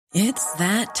It's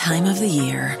that time of the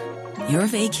year. Your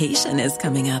vacation is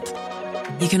coming up.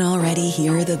 You can already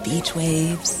hear the beach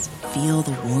waves, feel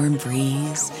the warm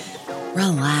breeze,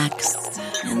 relax,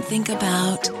 and think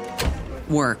about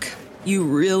work. You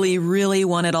really, really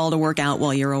want it all to work out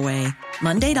while you're away.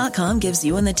 Monday.com gives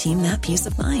you and the team that peace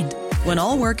of mind. When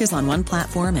all work is on one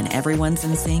platform and everyone's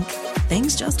in sync,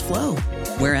 things just flow.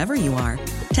 Wherever you are,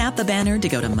 tap the banner to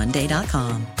go to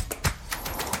Monday.com.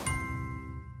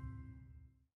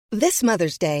 This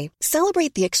Mother's Day,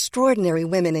 celebrate the extraordinary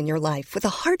women in your life with a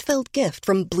heartfelt gift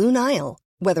from Blue Nile.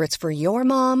 Whether it's for your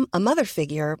mom, a mother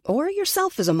figure, or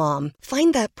yourself as a mom,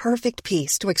 find that perfect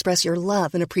piece to express your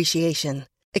love and appreciation.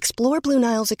 Explore Blue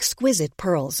Nile's exquisite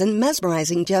pearls and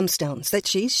mesmerizing gemstones that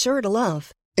she's sure to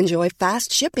love. Enjoy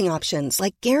fast shipping options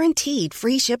like guaranteed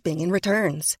free shipping and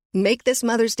returns. Make this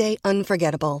Mother's Day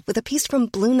unforgettable with a piece from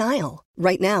Blue Nile.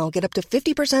 Right now, get up to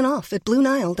 50% off at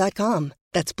BlueNile.com.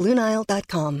 That's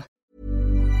BlueNile.com.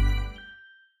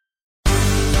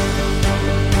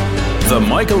 The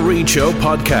Michael Reid Show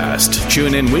podcast.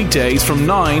 Tune in weekdays from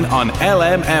 9 on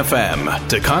LMFM.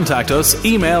 To contact us,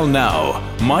 email now,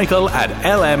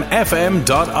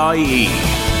 michael@lmfm.ie.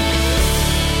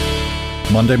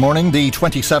 Monday morning, the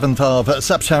 27th of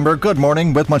September. Good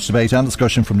morning, with much debate and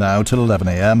discussion from now till 11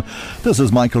 a.m. This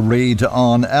is Michael Reid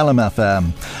on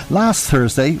LMFM. Last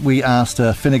Thursday, we asked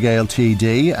Fine Gael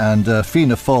TD and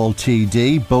Fianna Fáil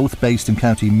TD, both based in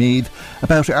County Meath,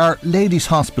 about Our Lady's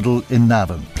Hospital in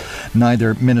Navan.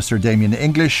 Neither Minister Damien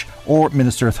English or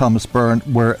Minister Thomas Byrne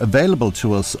were available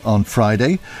to us on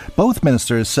Friday. Both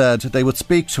ministers said they would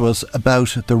speak to us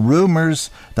about the rumours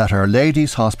that Our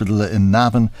Lady's Hospital in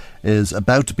Navan is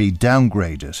about to be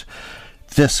downgraded.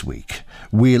 This week,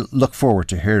 we'll look forward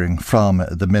to hearing from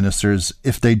the ministers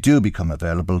if they do become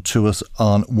available to us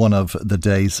on one of the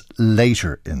days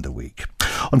later in the week.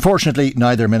 Unfortunately,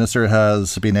 neither minister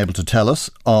has been able to tell us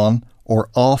on or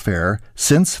off air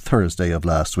since Thursday of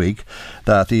last week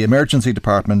that the emergency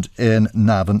department in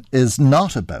Navan is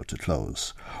not about to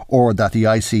close, or that the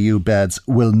ICU beds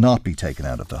will not be taken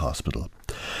out of the hospital.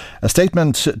 A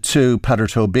statement to Peadar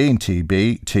Tóibín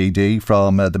TD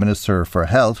from the Minister for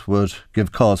Health would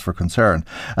give cause for concern,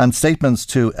 and statements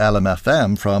to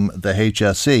LMFM from the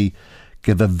HSE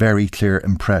give a very clear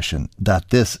impression that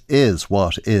this is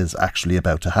what is actually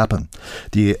about to happen.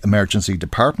 The emergency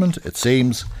department, it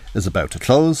seems, is about to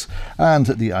close, and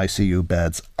the ICU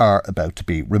beds are about to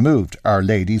be removed. Our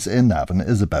Lady's in Navan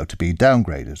is about to be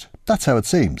downgraded. That's how it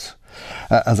seems.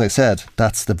 As I said,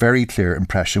 that's the very clear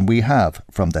impression we have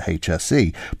from the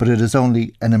HSE, but it is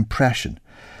only an impression.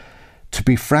 To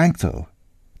be frank though,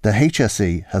 the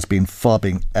HSE has been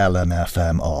fobbing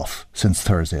LMFM off since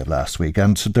Thursday of last week,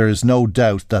 and there is no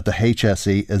doubt that the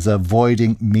HSE is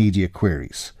avoiding media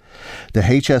queries. The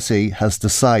HSE has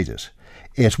decided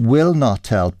it will not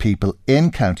tell people in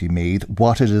County Meath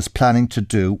what it is planning to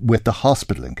do with the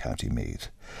hospital in County Meath.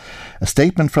 A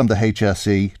statement from the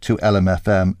HSE to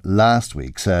LMFM last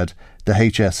week said the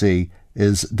HSE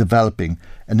is developing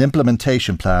an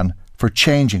implementation plan for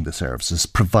changing the services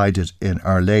provided in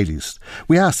Our Lady's.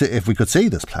 We asked if we could see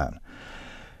this plan.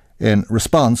 In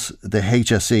response, the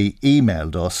HSE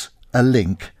emailed us a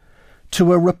link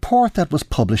to a report that was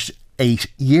published 8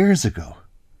 years ago.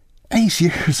 8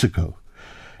 years ago.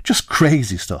 Just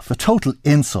crazy stuff. A total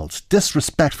insult,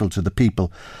 disrespectful to the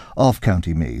people of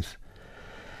County Meath.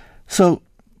 So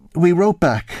we wrote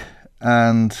back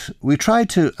and we tried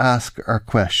to ask our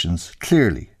questions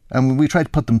clearly, and we tried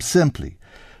to put them simply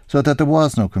so that there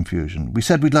was no confusion. We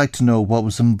said we'd like to know what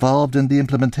was involved in the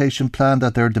implementation plan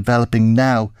that they're developing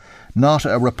now, not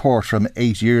a report from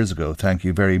 8 years ago. Thank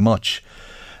you very much.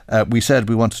 We said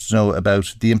we wanted to know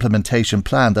about the implementation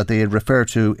plan that they had referred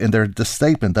to in their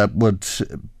statement that would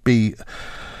be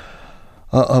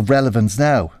of relevance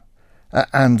now.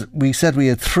 And we said we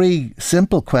had 3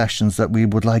 simple questions that we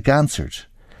would like answered.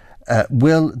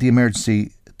 Will the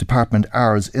emergency department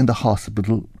hours in the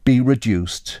hospital be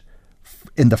reduced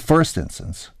in the first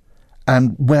instance?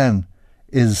 And when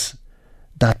is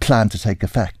that plan to take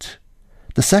effect?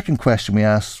 The second question we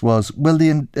asked was, will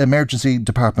the emergency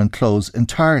department close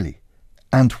entirely?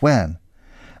 And when?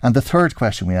 And the third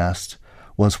question we asked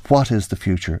was, what is the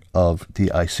future of the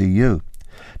ICU?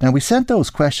 Now, we sent those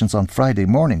questions on Friday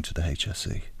morning to the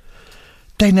HSE.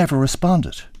 They never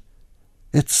responded.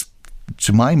 It's,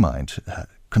 to my mind,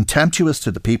 contemptuous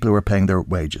to the people who are paying their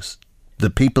wages, the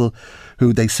people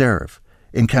who they serve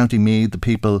in County Meath, the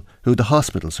people who the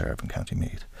hospital serve in County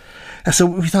Meath. So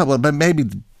we thought, well, maybe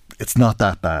it's not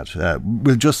that bad.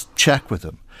 We'll just check with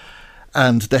them.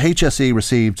 And the HSE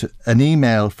received an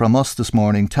email from us this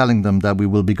morning telling them that we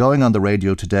will be going on the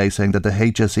radio today saying that the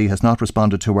HSE has not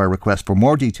responded to our request for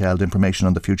more detailed information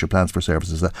on the future plans for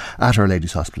services at Our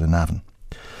Lady's Hospital in Navan.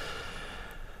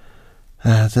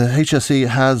 The HSE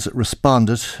has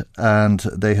responded and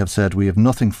they have said we have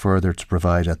nothing further to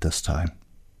provide at this time,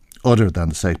 other than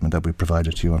the statement that we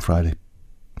provided to you on Friday.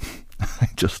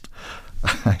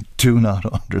 I do not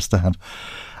understand.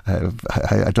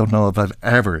 I don't know if I've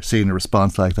ever seen a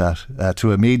response like that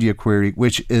to a media query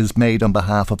which is made on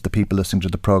behalf of the people listening to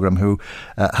the programme who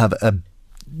have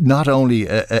not only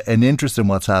an interest in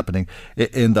what's happening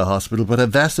in the hospital, but a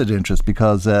vested interest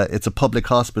because it's a public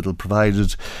hospital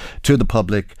provided to the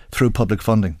public through public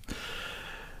funding.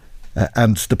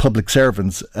 And the public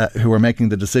servants who are making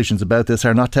the decisions about this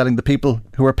are not telling the people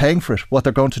who are paying for it what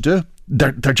they're going to do.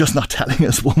 They're just not telling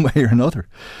us one way or another.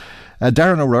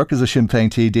 Darren O'Rourke is a Sinn Féin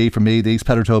TD from Meath East.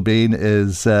 Peadar Tóibín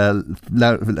is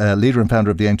leader and founder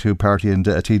of the N2 party and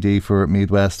TD for Meath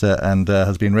West and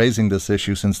has been raising this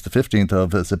issue since the 15th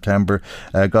of September.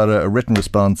 Got a written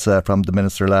response from the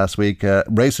Minister last week.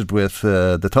 Raised it with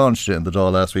the Taoiseach in the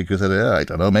Dáil last week who said, I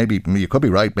don't know, maybe you could be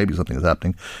right, maybe something is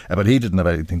happening. But he didn't have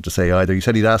anything to say either. He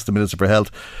said he'd asked the Minister for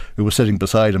Health who was sitting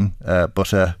beside him.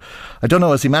 But I don't know,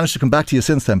 has he managed to come back to you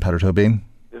since then, Peadar Tóibín?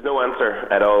 There's no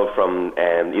answer at all from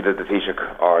either the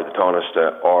Taoiseach or the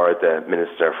Taoiseach or the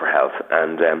Minister for Health.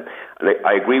 And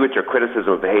I agree with your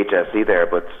criticism of the HSE there,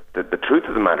 but the truth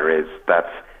of the matter is that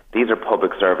these are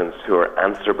public servants who are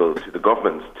answerable to the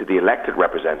government, to the elected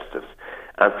representatives.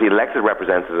 And it's the elected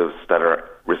representatives that are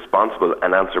responsible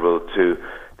and answerable to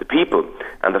the people.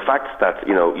 And the fact that,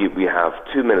 we have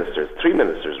three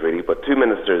ministers really, but two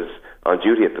ministers on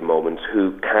duty at the moment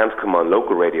who can't come on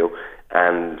local radio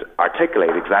and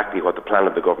articulate exactly what the plan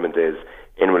of the government is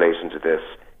in relation to this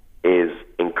is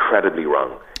incredibly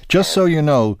wrong. Just so you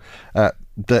know,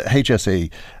 the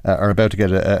HSE are about to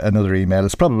get another email.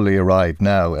 It's probably arrived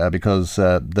now because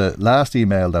the last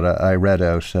email that I read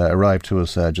out arrived to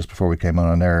us just before we came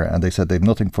on air, and they said they've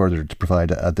nothing further to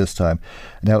provide at this time.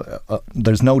 Now,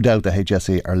 there's no doubt the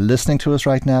HSE are listening to us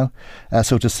right now,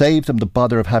 so to save them the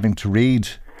bother of having to read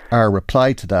our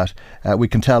reply to that, we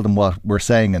can tell them what we're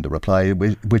saying in the reply,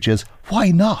 which is, why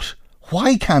not?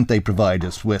 Why can't they provide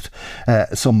us with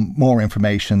some more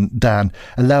information than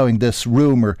allowing this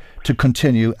rumour to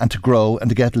continue and to grow and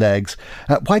to get legs?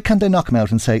 Why can't they not come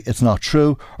out and say it's not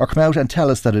true, or come out and tell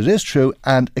us that it is true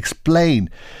and explain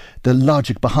the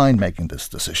logic behind making this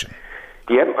decision?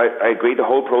 Yeah, I agree. The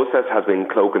whole process has been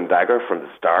cloak and dagger from the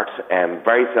start.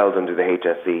 Very seldom do the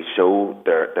HSE show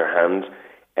their hand.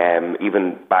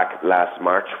 Even back last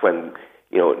March when,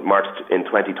 March in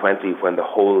 2020, when the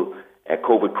whole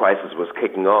COVID crisis was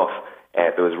kicking off,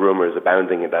 there was rumours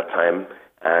abounding at that time,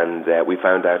 and we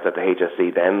found out that the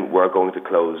HSE then were going to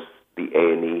close the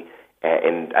A&E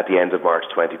at the end of March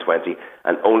 2020,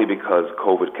 and only because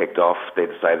COVID kicked off, they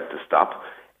decided to stop,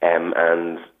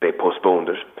 and they postponed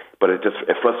it. But it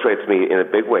frustrates me in a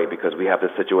big way because we have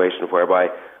this situation whereby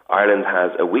Ireland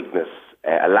has a weakness,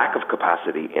 a lack of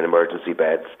capacity in emergency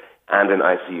beds and in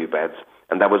ICU beds,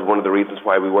 and that was one of the reasons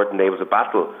why we weren't able to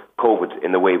battle COVID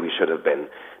in the way we should have been.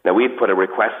 Now, we've put a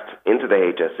request into the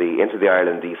HSE, into the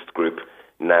Ireland East group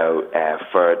now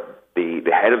for the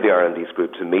head of the Ireland East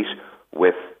group to meet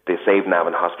with the Save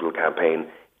Navan Hospital campaign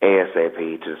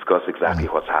ASAP to discuss exactly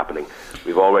what's happening.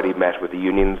 We've already met with the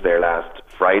unions there last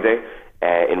Friday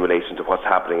in relation to what's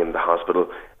happening in the hospital,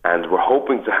 and we're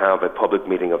hoping to have a public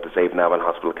meeting of the Save Navan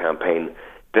Hospital campaign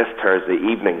this Thursday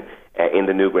evening in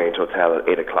the Newgrange Hotel at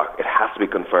 8 o'clock. It has to be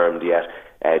confirmed yet.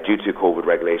 Due to COVID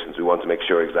regulations, we want to make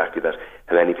sure exactly that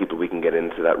how many people we can get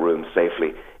into that room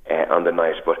safely on the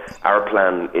night. But our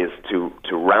plan is to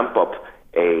ramp up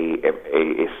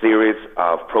a series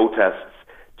of protests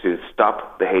to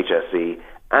stop the HSE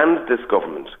and this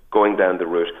government going down the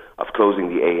route of closing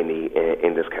the A&E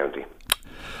in this county.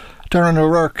 Darren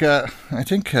O'Rourke, I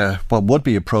think what would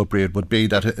be appropriate would be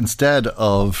that instead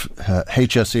of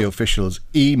HSE officials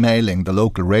emailing the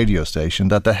local radio station,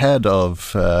 that the head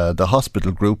of the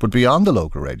hospital group would be on the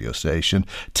local radio station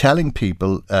telling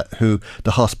people who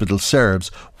the hospital serves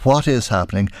what is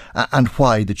happening and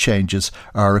why the changes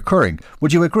are occurring.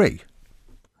 Would you agree?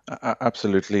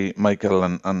 Absolutely, Michael,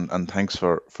 and thanks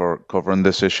for covering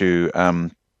this issue.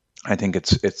 I think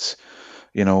it's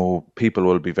people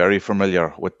will be very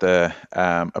familiar with the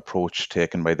approach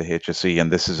taken by the HSE,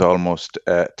 and this is almost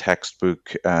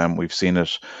textbook. We've seen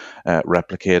it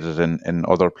replicated in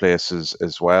other places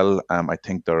as well. I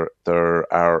think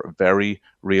there are very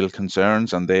real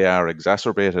concerns, and they are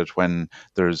exacerbated when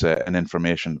there's an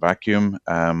information vacuum.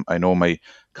 I know my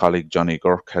colleague Johnny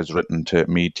Girk has written to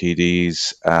Meath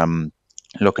TDs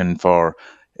looking for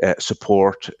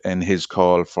support in his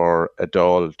call for a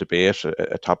Dáil debate,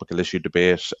 a topical issue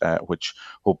debate, which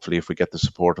hopefully, if we get the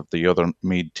support of the other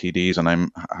Meath TDs, and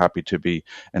I'm happy to be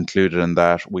included in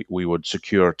that, we would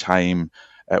secure time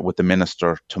with the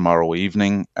Minister tomorrow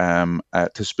evening to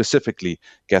specifically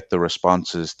get the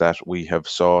responses that we have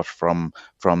sought from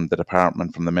the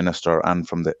Department, from the Minister, and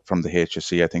from the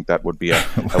HSE. I think that would be a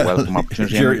welcome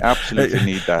opportunity, and we absolutely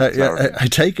need that. I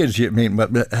take it, you mean,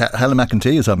 Helen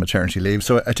McEntee is on maternity leave,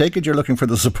 so I take it you're looking for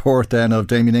the support then of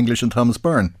Damien English and Thomas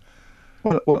Byrne.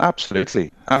 Well,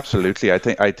 absolutely. I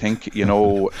think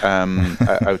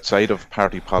outside of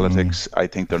party politics, I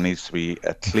think there needs to be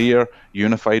a clear,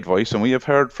 unified voice, and we have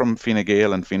heard from Fine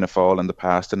Gael and Fianna Fáil in the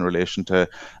past in relation to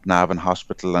Navan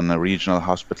Hospital and a regional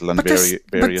hospital and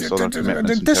various other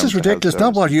commitments. This is ridiculous.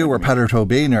 Not what you or Peadar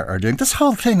Tóibín are doing. This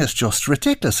whole thing is just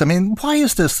ridiculous. I mean, why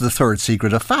is this the third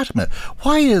secret of Fatima?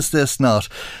 Why is this not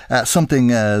something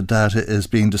that is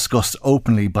being discussed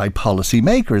openly by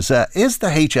policymakers? Is the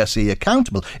HSE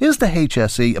accountable? Is the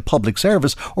HSE a public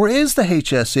service, or is the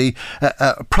HSE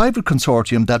a private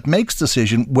consortium that makes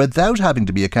decision without having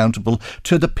to be accountable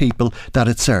to the people that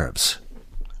it serves?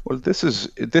 Well, this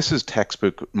is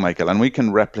textbook, Michael, and we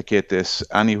can replicate this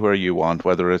anywhere you want,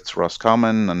 whether it's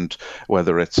Roscommon and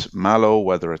whether it's Mallow,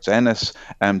 whether it's Ennis.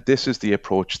 This is the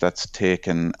approach that's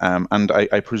taken, and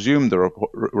I presume the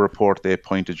report they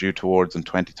pointed you towards in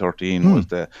 2013 was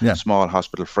the small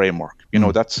hospital framework.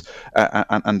 That's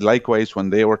and likewise when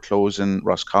they were closing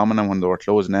Roscommon and when they were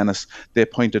closing Ennis, they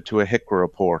pointed to a HICRA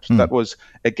report that was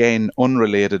again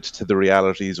unrelated to the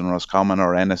realities in Roscommon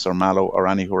or Ennis or Mallow or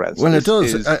anywhere else. Well, it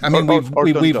does. I mean, we've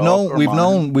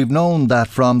known that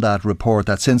from that report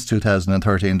that since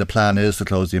 2013 the plan is to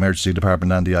close the emergency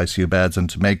department and the ICU beds and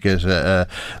to make it a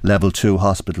level 2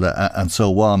 hospital and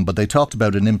so on. But they talked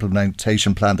about an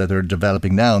implementation plan that they're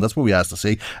developing now, and that's what we asked to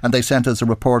see. And they sent us a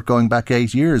report going back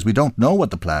 8 years. We don't know what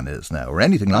the plan is now or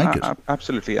anything like it.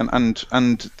 Absolutely, and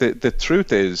the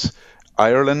truth is,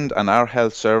 Ireland and our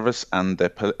health service and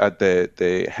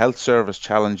the health service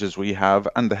challenges we have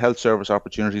and the health service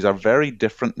opportunities are very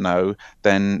different now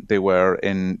than they were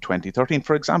in 2013.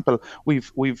 For example,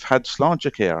 we've had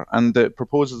Sláintecare and the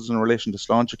proposals in relation to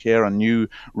Sláintecare and new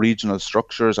regional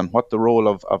structures and what the role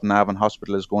of Navan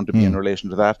Hospital is going to be in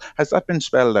relation to that. Has that been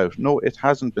spelled out? No, it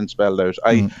hasn't been spelled out.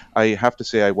 I have to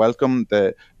say I welcome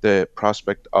the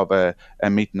prospect of a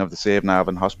meeting of the Save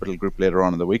Navan Hospital group later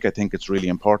on in the week. I think it's really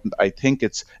important. I think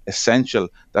it's essential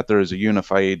that there is a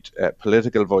unified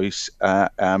political voice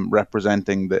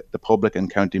representing the public in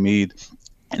County Meath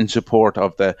in support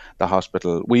of the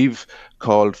hospital. We've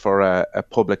called for a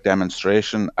public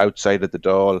demonstration outside of the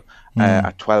Dáil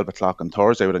at 12 o'clock on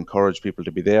Thursday. I would encourage people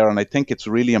to be there, and I think it's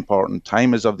really important.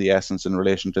 Time is of the essence in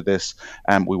relation to this.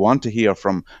 We want to hear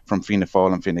from Fianna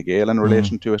Fáil and Fine Gael in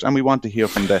relation to it, and we want to hear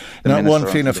from the Not Minister one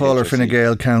Fianna Fáil or Fine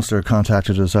Gael councillor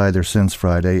contacted us either since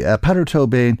Friday. Peadar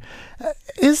Tóibín,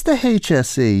 is the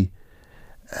HSE...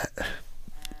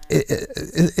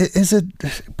 Is it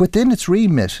within its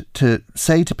remit to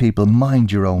say to people, mind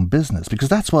your own business? Because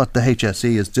that's what the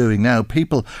HSE is doing now.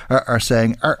 People are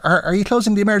saying, are you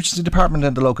closing the emergency department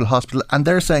in the local hospital? And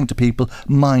they're saying to people,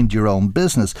 mind your own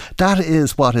business. That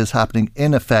is what is happening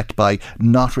in effect by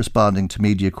not responding to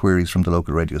media queries from the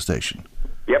local radio station.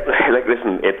 Yep,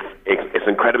 listen, it's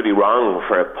incredibly wrong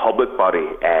for a public body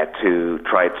to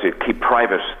try to keep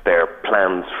private their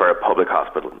plans for a public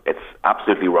hospital. It's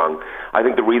absolutely wrong. I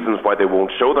think the reasons why they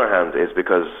won't show their hand is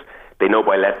because they know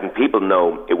by letting people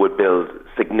know it would build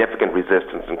significant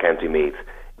resistance in County Meath.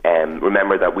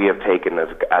 Remember that we have taken, as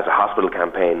a hospital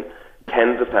campaign,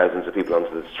 tens of thousands of people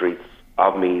onto the streets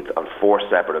of Meath on 4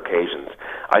 separate occasions.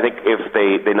 I think if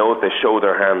they know if they show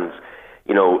their hands,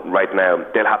 right now,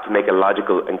 they'll have to make a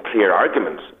logical and clear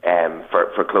argument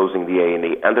for closing the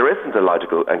A&E. And there isn't a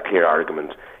logical and clear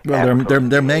argument. Well,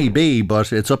 there may be,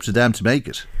 but it's up to them to make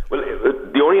it. Well,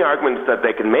 the only argument that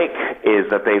they can make is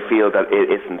that they feel that it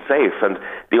isn't safe. And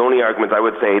the only argument I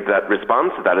would say that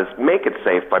responds to that is make it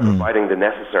safe by providing the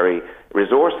necessary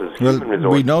resources, human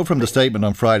resources. We know from the statement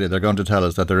on Friday they're going to tell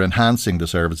us that they're enhancing the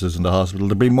services in the hospital.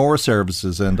 There'll be more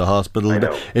services in the hospital.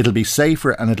 It'll be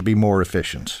safer and it'll be more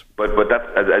efficient. But that's,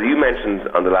 as you mentioned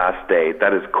on the last day,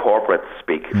 that is corporate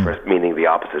speak, meaning the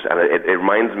opposite. And it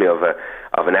reminds me of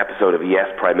an episode of Yes,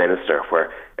 Prime Minister,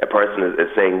 where a person is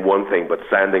saying one thing but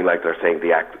sounding like they're saying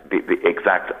the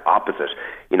exact opposite.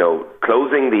 You know,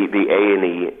 closing the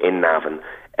A&E in Navan,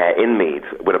 in Meath,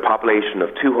 with a population of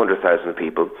 200,000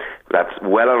 people, that's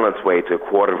well on its way to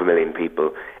 250,000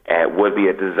 people, would be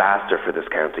a disaster for this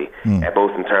county,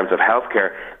 both in terms of healthcare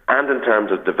and in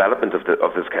terms of development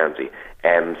of this county.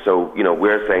 And so, you know,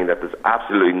 we're saying that there's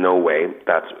absolutely no way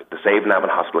that the Save Navan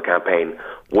Hospital campaign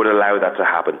would allow that to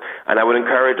happen. And I would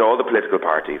encourage all the political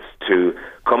parties to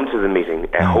come to the meeting,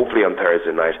 hopefully on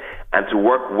Thursday night, and to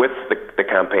work with the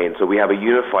campaign so we have a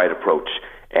unified approach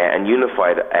and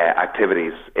unified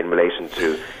activities in relation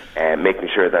to making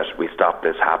sure that we stop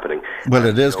this happening. Well,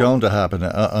 it is going to happen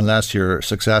unless you're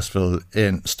successful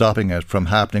in stopping it from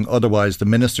happening. Otherwise, the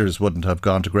ministers wouldn't have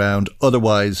gone to ground.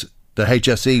 Otherwise, the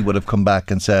HSE would have come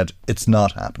back and said it's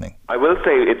not happening. I will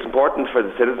say it's important for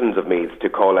the citizens of Meath to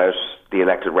call out the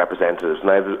elected representatives. And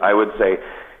I would say,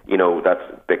 you know,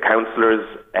 that the councillors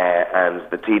and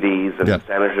the TDs and the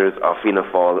senators of Fianna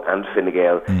Fáil and Fine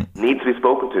Gael need to be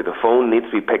spoken to. The phone needs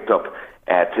to be picked up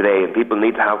today, and people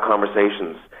need to have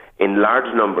conversations in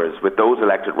large numbers with those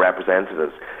elected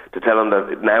representatives to tell them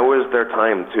that now is their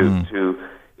time to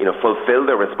you know, fulfil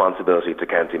their responsibility to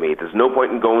County Meath. There's no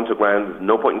point in going to ground. There's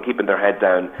no point in keeping their head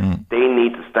down. They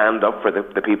need to stand up for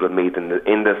the people of Meath in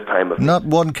this time of need. Not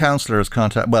one councillor has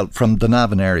contacted, well, from the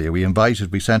Navan area.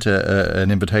 We sent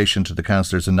an invitation to the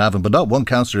councillors in Navan, but not one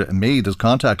councillor in Meath has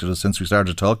contacted us since we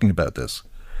started talking about this.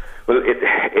 Well, it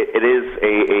is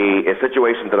a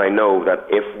situation that I know that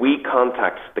if we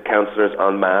contact the councillors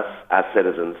en masse as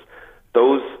citizens,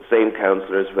 those same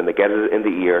councillors, when they get it in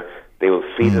the ear, they will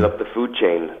feed it up the food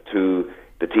chain to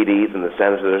the TDs and the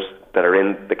senators that are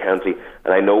in the county.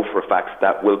 And I know for a fact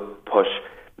that will push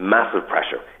massive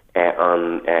pressure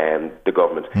on the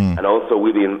government. And also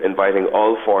we'll be inviting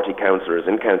all 40 councillors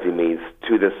in County Meath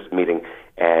to this meeting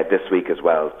this week as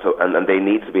well. So, and they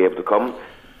need to be able to come,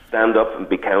 stand up and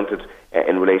be counted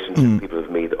in relation to the people of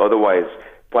Meath. Otherwise,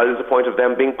 what is the point of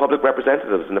them being public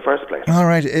representatives in the first place? All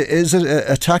right. Is it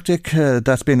a tactic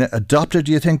that's been adopted,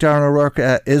 do you think, Darren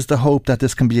O'Rourke? Is the hope that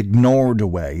this can be ignored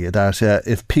away? That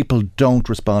if people don't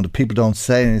respond, if people don't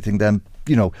say anything, then,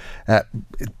 you know,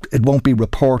 it won't be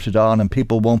reported on and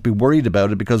people won't be worried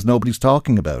about it because nobody's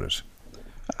talking about it?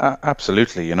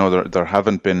 Absolutely. You know, there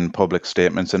haven't been public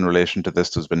statements in relation to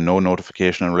this. There's been no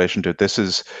notification in relation to it. This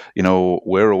is, you know,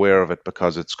 we're aware of it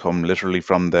because it's come literally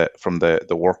from the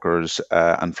workers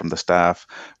and from the staff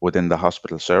within the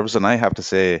hospital service. And I have to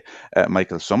say,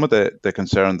 Michael, some of the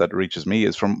concern that reaches me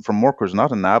is from workers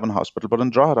not in Navan Hospital but in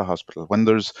Drogheda Hospital. When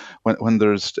there's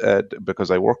because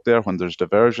I work there, when there's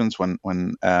diversions,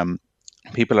 when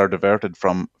people are diverted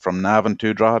from Navan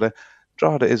to Drogheda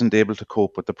isn't able to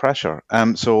cope with the pressure.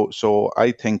 So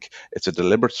I think it's a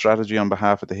deliberate strategy on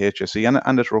behalf of the HSE,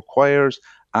 and it requires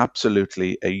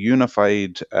absolutely a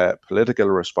unified political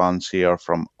response here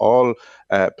from all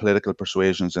political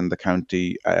persuasions in the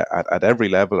county at every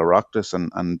level, Oireachtas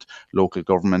and local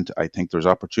government. I think there's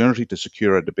opportunity to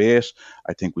secure a debate.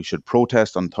 I think we should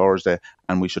protest on Thursday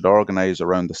and we should organise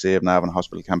around the Save Navan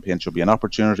Hospital campaign. Should be an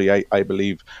opportunity, I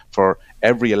believe, for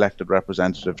every elected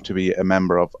representative to be a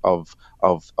member of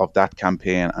that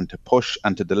campaign and to push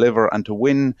and to deliver and to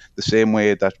win the same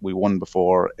way that we won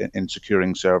before in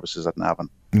securing services at Navan.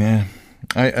 Yeah,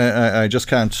 I just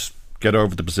can't get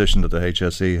over the position that the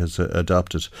HSE has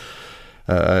adopted.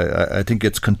 I think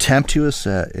it's contemptuous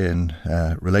in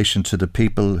relation to the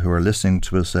people who are listening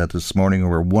to us this morning who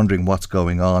are wondering what's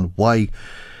going on. Why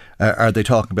are they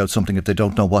talking about something if they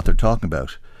don't know what they're talking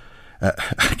about?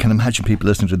 I can imagine people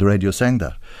listening to the radio saying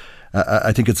that.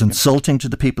 I think it's insulting to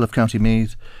the people of County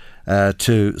Meath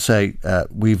to say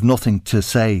we've nothing to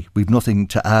say, we've nothing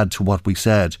to add to what we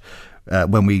said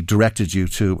when we directed you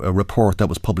to a report that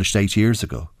was published 8 years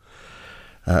ago.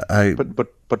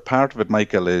 But part of it,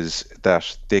 Michael, is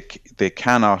that they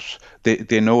cannot.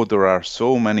 They know there are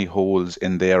so many holes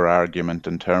in their argument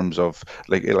in terms of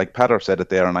like Peter said it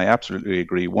there, and I absolutely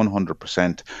agree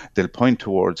 100%. They'll point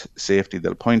towards safety.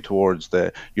 They'll point towards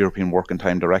the European Working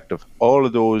Time Directive. All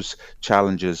of those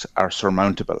challenges are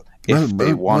surmountable.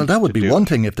 Well, that would be one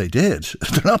thing if they did.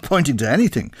 They're not pointing to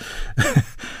anything.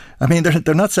 I mean,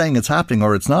 they're not saying it's happening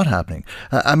or it's not happening.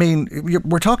 I mean,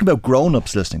 we're talking about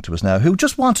grown-ups listening to us now who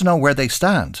just want to know where they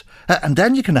stand. And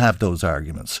then you can have those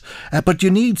arguments. But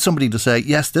you need somebody to say,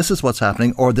 yes, this is what's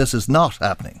happening or this is not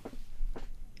happening.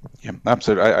 Yeah,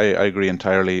 absolutely. I agree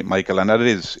entirely, Michael, and that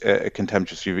is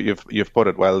contemptuous. You've put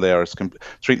it well there. It's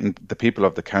treating the people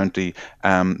of the county,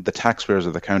 the taxpayers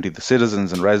of the county, the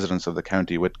citizens and residents of the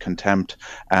county with contempt,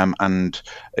 and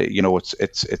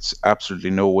it's absolutely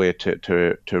no way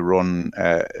to run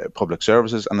public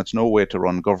services, and it's no way to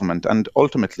run government. And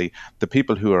ultimately, the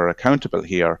people who are accountable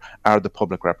here are the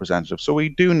public representatives. So we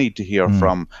do need to hear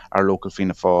from our local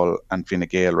Fianna Fáil and Fine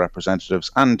Gael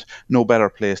representatives, and no better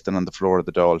place than on the floor of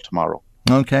the Dáil tomorrow.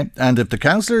 OK, and if the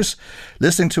councillors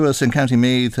listening to us in County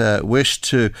Meath wish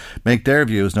to make their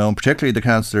views known, particularly the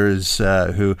councillors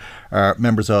who are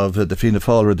members of the Fianna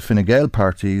Fáil or the Fine Gael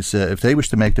parties, if they wish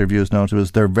to make their views known to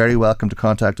us, they're very welcome to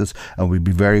contact us, and we'd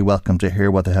be very welcome to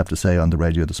hear what they have to say on the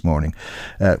radio this morning.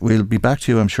 We'll be back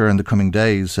to you, I'm sure, in the coming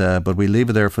days, but we'll leave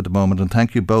it there for the moment, and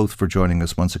thank you both for joining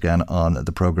us once again on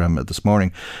the programme this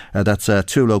morning. That's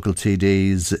two local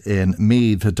TDs in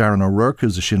Meath, Darren O'Rourke,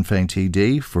 who's a Sinn Féin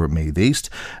TD for Meath East,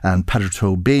 and Patrick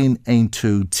Tobin,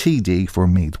 Aontú TD for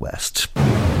Meath West.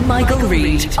 Michael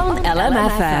Reid on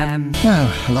LMFM.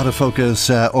 Now, a lot of focus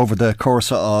over the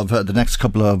course of the next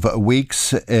couple of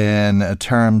weeks in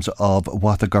terms of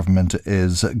what the government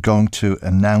is going to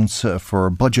announce for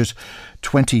Budget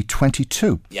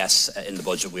 2022. Yes, in the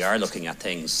budget we are looking at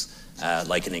things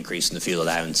like an increase in the fuel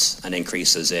allowance and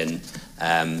increases in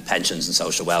pensions and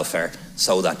social welfare,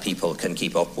 so that people can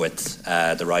keep up with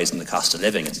the rise in the cost of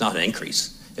living. It's not an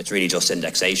increase, it's really just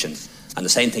indexation. And the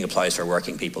same thing applies for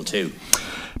working people too.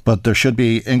 But there should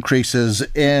be increases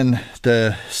in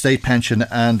the state pension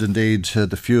and indeed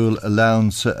the fuel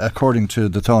allowance, according to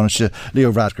the Taoiseach,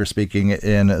 Leo Varadkar, speaking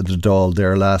in the Dáil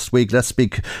there last week. Let's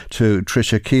speak to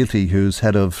Tricia Keelty, who's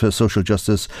Head of Social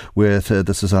Justice with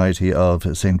the Society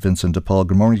of St Vincent de Paul.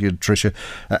 Good morning to you, Tricia,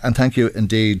 and thank you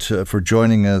indeed for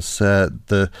joining us.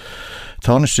 The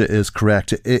Taoiseach is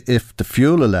correct. If the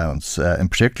fuel allowance in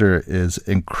particular is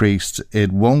increased,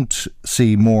 it won't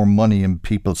see more money in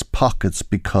people's pockets,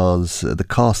 because the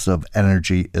cost of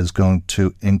energy is going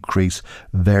to increase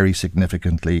very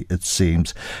significantly, it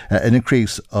seems. An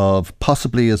increase of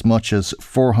possibly as much as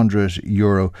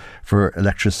 €400 for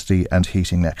electricity and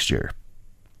heating next year.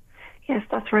 Yes,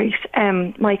 that's right,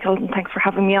 Michael, and thanks for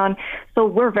having me on. So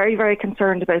we're very, very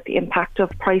concerned about the impact of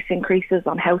price increases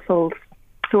on households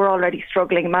who are already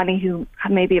struggling, many who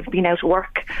maybe have been out of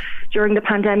work during the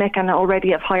pandemic and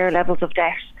already have higher levels of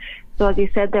debt. So as you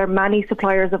said, there are many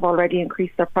suppliers have already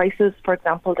increased their prices. For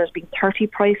example, there's been 30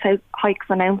 price hikes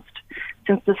announced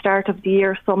since the start of the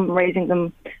year, some raising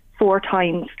them 4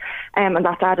 times. And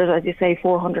that's added, as you say,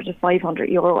 €400 to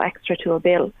 €500 extra to a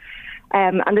bill.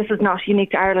 And this is not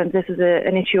unique to Ireland. This is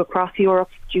an issue across Europe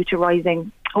due to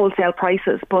rising wholesale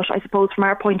prices. But I suppose from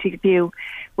our point of view,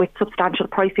 with substantial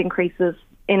price increases,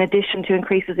 in addition to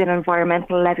increases in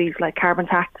environmental levies like carbon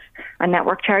tax and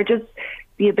network charges,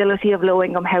 the ability of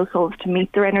low-income households to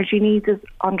meet their energy needs is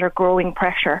under growing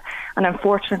pressure. And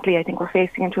unfortunately, I think we're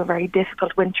facing into a very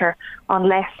difficult winter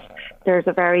unless there's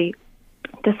a very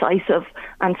decisive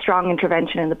and strong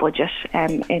intervention in the budget on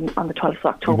the 12th of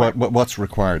October. What's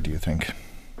required, do you think?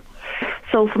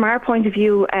 So from our point of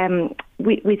view,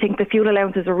 we think the fuel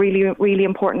allowance is a really, really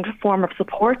important form of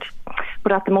support,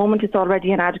 but at the moment it's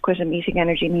already inadequate in meeting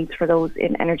energy needs for those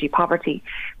in energy poverty.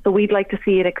 So we'd like to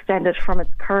see it extended from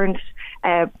its current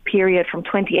period from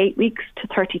 28 weeks to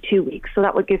 32 weeks. So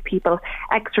that would give people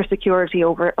extra security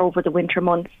over the winter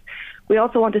months. We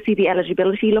also want to see the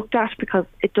eligibility looked at, because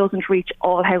it doesn't reach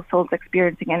all households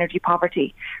experiencing energy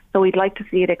poverty. So we'd like to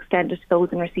see it extended to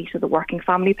those in receipt of the working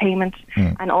family payment.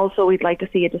 And also we'd like to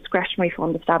see a discretionary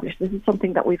fund established. This is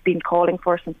something that we've been calling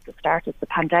for since the start of the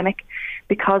pandemic,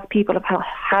 because people have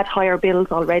had higher bills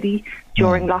already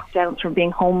during lockdowns from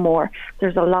being home more.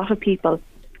 There's a lot of people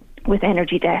with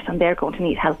energy debt, and they're going to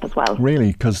need help as well.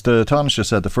 Really? Because the Taoiseach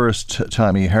said the first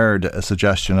time he heard a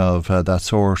suggestion of that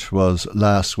sort was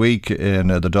last week in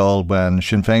the Dáil, when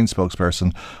Sinn Féin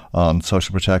spokesperson on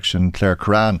social protection, Claire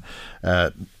Curran,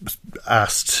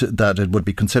 asked that it would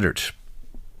be considered.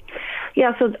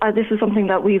 Yeah, so this is something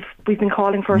that we've been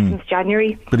calling for since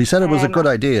January. But he said it was a good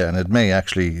idea, and it may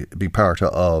actually be part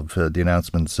of the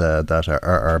announcements that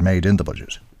are made in the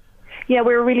budget. Yeah,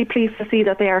 we're really pleased to see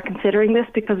that they are considering this,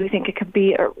 because we think it could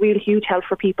be a real huge help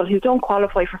for people who don't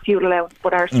qualify for fuel allowance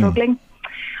but are struggling.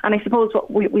 And I suppose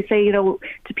what we say, to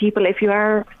people, if you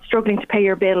are struggling to pay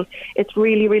your bill, it's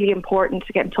really, really important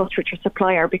to get in touch with your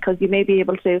supplier, because you may be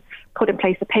able to put in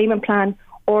place a payment plan,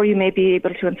 or you may be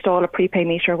able to install a prepay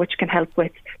meter, which can help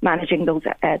with managing those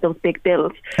big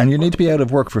bills. And you need to be out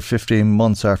of work for 15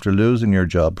 months after losing your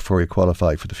job before you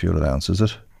qualify for the fuel allowance, is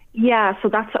it? Yeah, so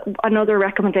that's another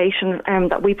recommendation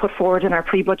that we put forward in our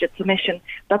pre-budget submission,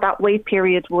 that wait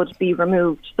period would be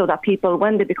removed so that people,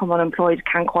 when they become unemployed,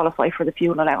 can qualify for the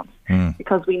fuel allowance.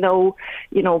 Because we know,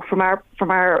 from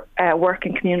our work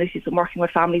in communities and working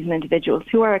with families and individuals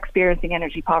who are experiencing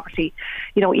energy poverty,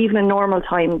 even in normal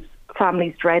times,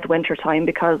 families dread winter time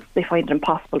because they find it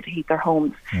impossible to heat their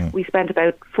homes. We spend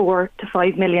about 4 to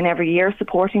 5 million every year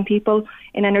supporting people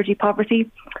in energy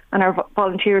poverty, and our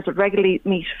volunteers would regularly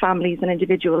meet families and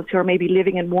individuals who are maybe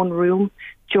living in one room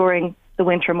during the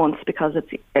winter months because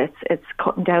it's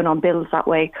cutting down on bills that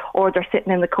way, or they're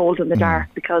sitting in the cold and the dark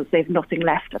because they've nothing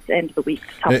left at the end of the week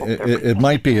to top up their it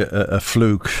might be a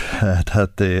fluke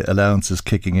that the allowance is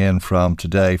kicking in from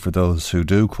today for those who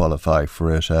do qualify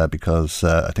for it, because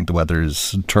I think the weather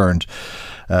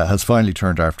has finally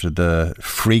turned after the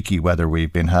freaky weather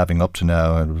we've been having up to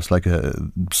now. It was like a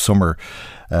summer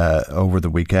over the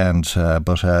weekend,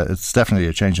 but it's definitely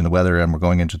a change in the weather, and we're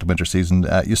going into the winter season.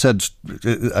 You said,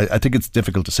 I think it's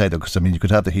difficult to say though, because you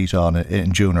could have the heat on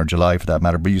in June or July for that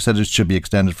matter, but you said it should be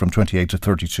extended from 28 to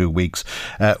 32 weeks.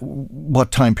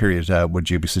 What time period would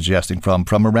you be suggesting from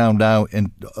around now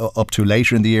up to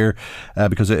later in the year,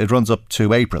 because it runs up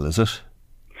to April, is it?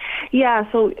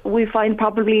 Yeah, so we find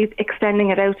probably extending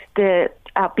it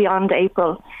out beyond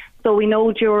April. So we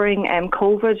know during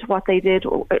COVID, what they did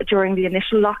during the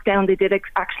initial lockdown, they did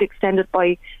actually extend it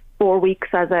by 4 weeks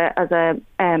as a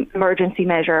emergency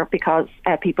measure because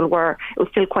it was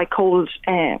still quite cold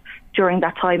during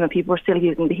that time and people were still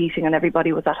using the heating and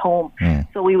everybody was at home.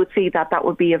 So we would see that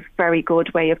would be a very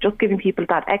good way of just giving people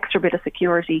that extra bit of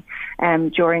security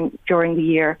during the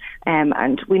year.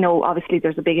 And we know obviously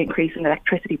there's a big increase in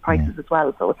electricity prices as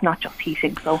well, so it's not just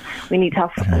heating. So we need to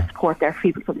have support there for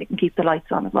people so they can keep the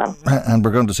lights on as well. And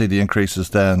we're going to see the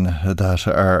increases then that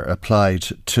are applied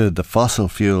to the fossil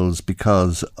fuels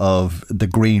because of the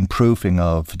green proofing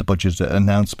of the budget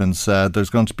announcements. There's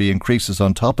going to be increases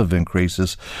on top of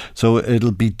increases. So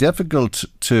it'll be difficult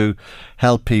to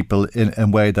help people in a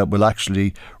way that will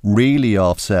actually really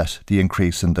offset the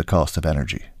increase in the cost of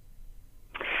energy.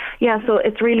 Yeah, so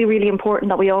it's really, really important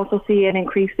that we also see an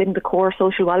increase in the core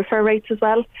social welfare rates as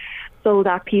well, so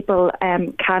that people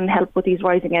can help with these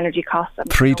rising energy costs.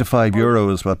 €3 to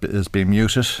 €5 is what is being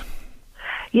mooted.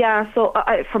 Yeah, so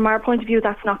from our point of view,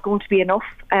 that's not going to be enough.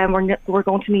 We're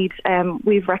going to need,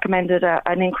 we've recommended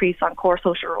an increase on core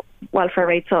social welfare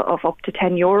rates of up to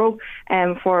 €10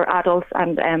 for adults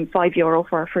and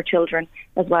 €5 for children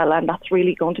as well. And that's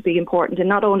really going to be important in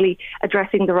not only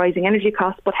addressing the rising energy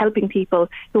costs, but helping people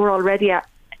who are already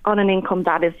on an income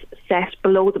that is set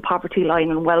below the poverty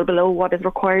line and well below what is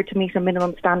required to meet a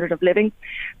minimum standard of living.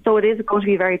 So it is going to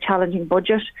be a very challenging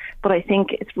budget, but I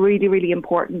think it's really, really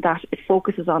important that it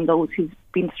focuses on those who've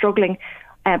been struggling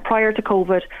prior to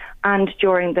COVID and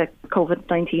during the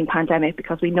COVID-19 pandemic,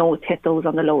 because we know it's hit those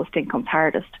on the lowest incomes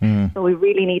hardest. So we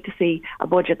really need to see a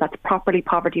budget that's properly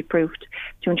poverty-proofed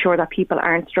to ensure that people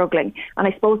aren't struggling. And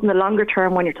I suppose in the longer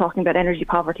term, when you're talking about energy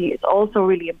poverty, it's also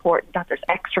really important that there's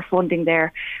extra funding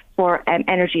there for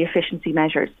energy efficiency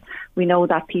measures. We know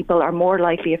that people are more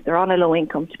likely, if they're on a low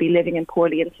income, to be living in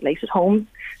poorly insulated homes.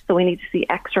 So we need to see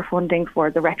extra funding for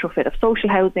the retrofit of social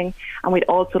housing, and we'd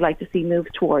also like to see moves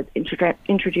towards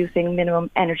introducing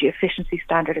minimum energy efficiency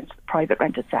standard into the private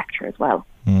rented sector as well.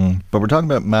 But we're talking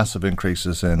about massive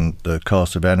increases in the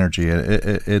cost of energy.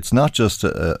 It's not just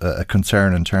a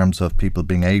concern in terms of people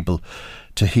being able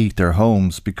to heat their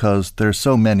homes, because there's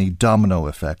so many domino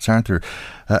effects, aren't there?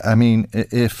 I mean,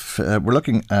 if we're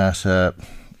looking at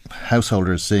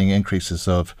householders seeing increases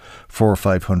of €400 or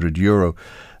 €500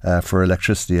 for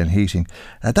electricity and heating,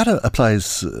 that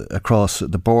applies across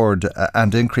the board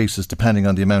and increases depending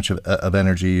on the amount of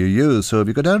energy you use. So if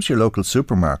you go down to your local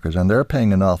supermarket and they're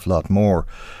paying an awful lot more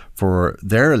for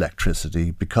their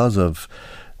electricity because of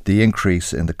the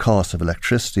increase in the cost of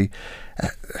electricity,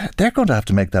 they're going to have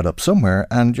to make that up somewhere,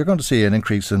 and you're going to see an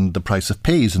increase in the price of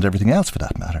peas and everything else for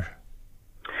that matter.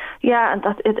 Yeah, and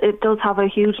it does have a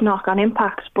huge knock-on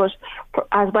impact, but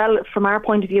as well, from our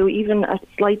point of view, even a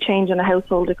slight change in a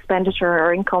household expenditure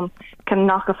or income can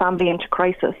knock a family into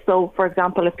crisis. So, for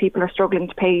example, if people are struggling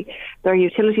to pay their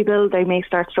utility bill, they may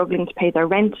start struggling to pay their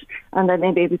rent, and then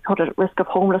they may be put at risk of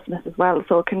homelessness as well.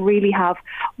 So it can really have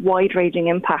wide-ranging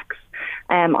impacts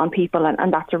on people,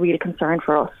 and that's a real concern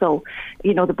for us. So,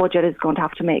 the budget is going to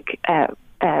have to make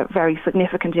very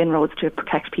significant inroads to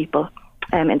protect people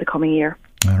in the coming year.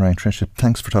 All right, Tricia,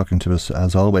 thanks for talking to us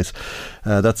as always.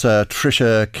 That's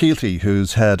Tricia Keelty,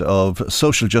 who's head of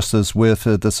social justice with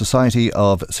the Society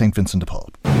of St Vincent de Paul.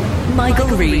 Michael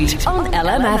Reid on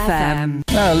LMFM.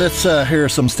 Now let's hear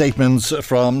some statements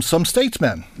from some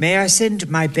statesmen. May I send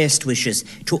my best wishes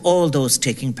to all those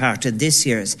taking part in this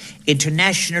year's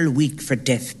International Week for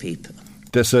Deaf People.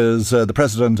 This is the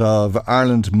President of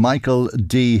Ireland, Michael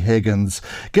D. Higgins,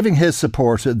 giving his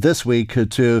support this week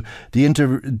to the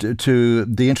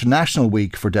International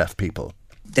Week for Deaf People.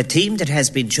 The theme that has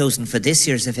been chosen for this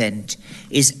year's event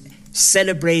is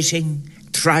celebrating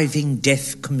thriving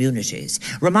deaf communities,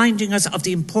 reminding us of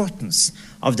the importance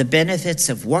of the benefits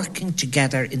of working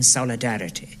together in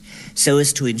solidarity so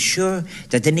as to ensure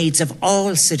that the needs of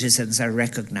all citizens are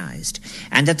recognised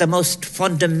and that the most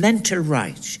fundamental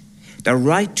right, the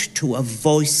right to a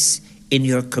voice in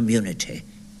your community,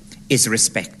 is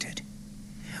respected.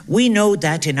 We know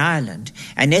that in Ireland,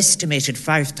 an estimated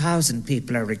 5,000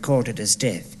 people are recorded as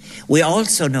deaf. We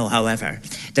also know, however,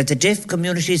 that the deaf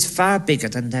community is far bigger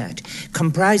than that,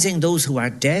 comprising those who are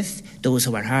deaf, those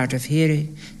who are hard of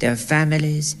hearing, their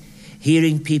families,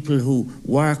 hearing people who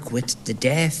work with the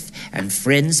deaf and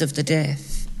friends of the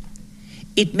deaf.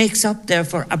 It makes up,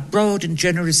 therefore, a broad and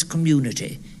generous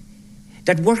community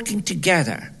that, working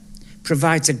together,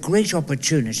 provides a great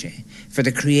opportunity for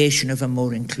the creation of a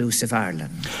more inclusive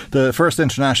Ireland. The first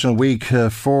International Week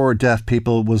for Deaf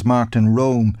People was marked in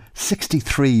Rome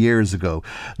 63 years ago.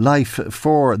 Life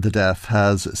for the deaf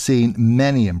has seen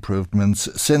many improvements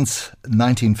since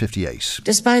 1958.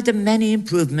 Despite the many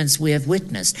improvements we have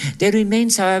witnessed, there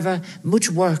remains, however,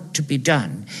 much work to be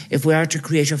done if we are to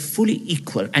create a fully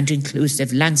equal and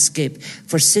inclusive landscape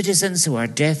for citizens who are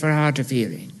deaf or hard of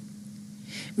hearing.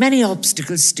 Many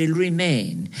obstacles still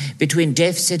remain between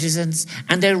deaf citizens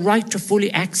and their right to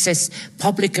fully access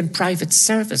public and private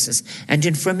services and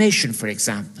information, for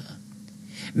example.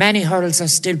 Many hurdles are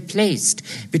still placed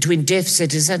between deaf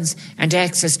citizens and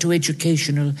access to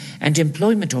educational and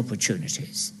employment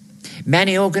opportunities.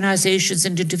 Many organisations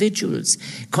and individuals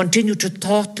continue to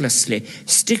thoughtlessly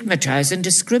stigmatise and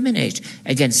discriminate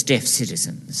against deaf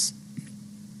citizens.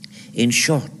 In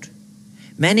short,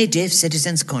 many deaf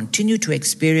citizens continue to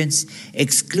experience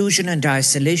exclusion and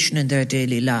isolation in their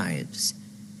daily lives,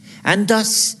 and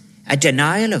thus a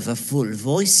denial of a full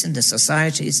voice in the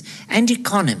societies and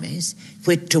economies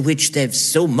to which they have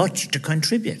so much to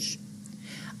contribute.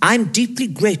 I'm deeply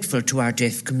grateful to our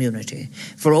deaf community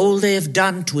for all they have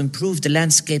done to improve the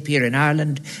landscape here in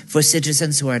Ireland for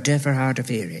citizens who are deaf or hard of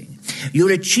hearing.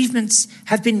 Your achievements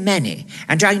have been many,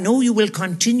 and I know you will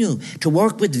continue to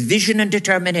work with vision and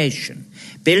determination,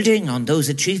 building on those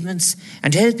achievements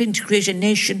and helping to create a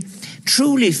nation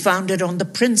truly founded on the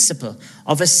principle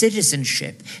of a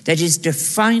citizenship that is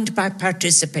defined by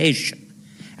participation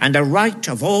and the right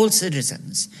of all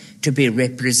citizens to be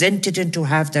represented and to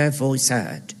have their voice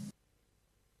heard.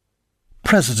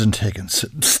 President Higgins,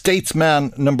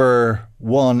 statesman number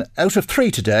 1 out of 3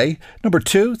 today. Number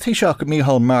 2, Taoiseach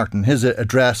Micheál Martin, his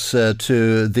address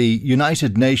to the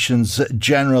United Nations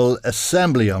General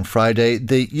Assembly on Friday,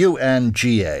 the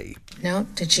UNGA. Now,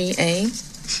 the GA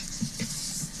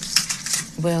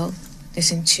will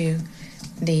listen to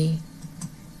the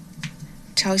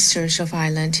Chancellor of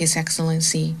Ireland, His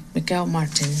Excellency Micheál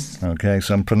Martin. Okay,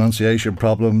 some pronunciation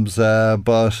problems,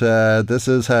 but this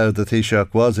is how the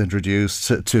Taoiseach was introduced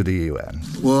to the UN.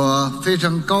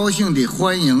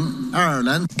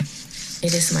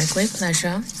 It is my great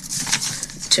pleasure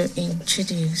to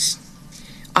introduce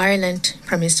Ireland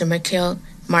Prime Minister Micheál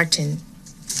Martin.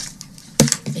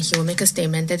 And he will make a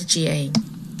statement at the GA.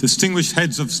 Distinguished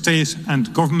heads of state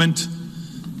and government,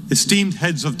 esteemed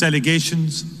heads of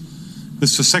delegations,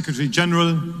 Mr.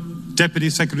 Secretary-General, Deputy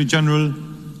Secretary-General,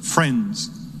 friends.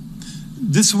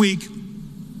 This week,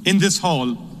 in this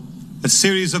hall, a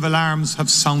series of alarms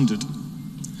have sounded.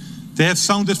 They have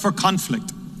sounded for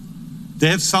conflict. They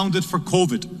have sounded for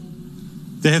COVID.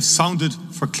 They have sounded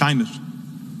for climate.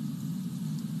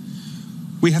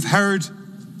 We have heard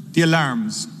the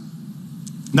alarms.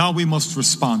 Now we must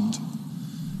respond.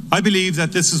 I believe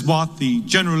that this is what the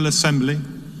General Assembly,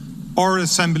 or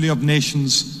Assembly of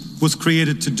Nations, was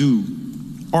created to do,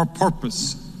 or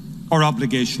purpose, or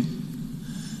obligation.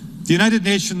 The United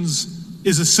Nations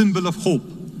is a symbol of hope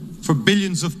for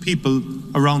billions of people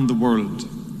around the world.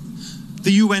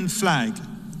 The UN flag,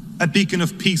 a beacon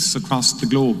of peace across the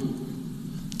globe.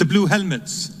 The blue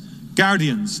helmets,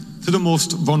 guardians to the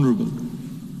most vulnerable.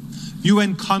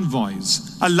 UN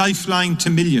convoys, a lifeline to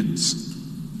millions.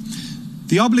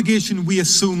 The obligation we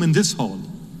assume in this hall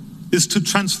is to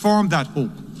transform that hope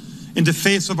in the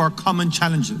face of our common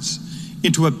challenges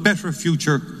into a better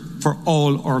future for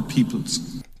all our peoples.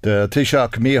 The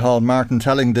Taoiseach Micheál Martin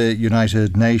telling the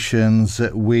United Nations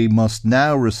that we must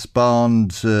now respond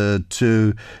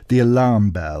to the alarm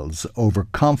bells over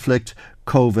conflict,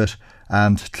 COVID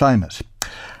and climate.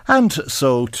 And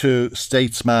so to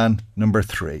statesman number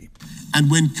 3. And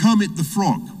when Kermit the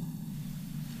Frog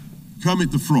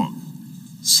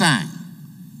sang,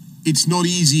 "It's not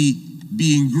easy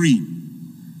being green."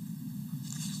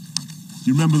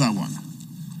 You remember that one?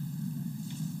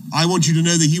 I want you to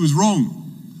know that he was wrong.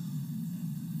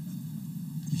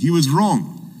 He was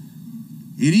wrong.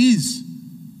 It is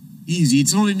easy.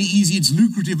 It's not only easy, it's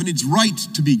lucrative and it's right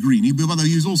to be green. He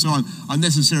was also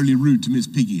unnecessarily rude to Miss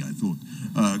Piggy, I thought,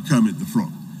 Kermit the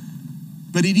Frog.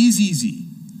 But it is easy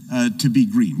to be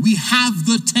green. We have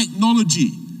the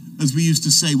technology, as we used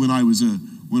to say when I was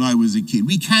a kid.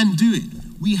 We can do it.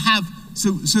 We have,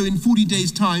 so in 40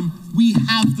 days' time, we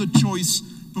have the choice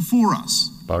before us.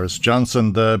 Boris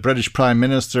Johnson, the British Prime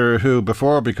Minister, who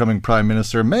before becoming Prime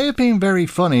Minister may have been very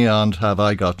funny on Have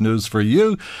I Got News for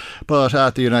You, but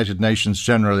at the United Nations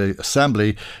General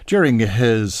Assembly, during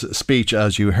his speech,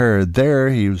 as you heard there,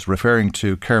 he was referring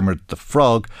to Kermit the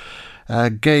Frog,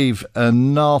 gave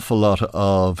an awful lot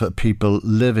of people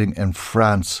living in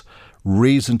France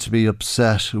reason to be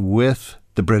upset with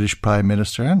the British Prime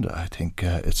Minister, and I think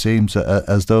it seems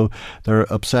as though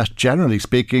they're upset, generally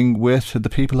speaking, with the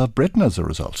people of Britain as a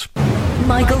result.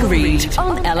 Michael Reid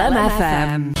on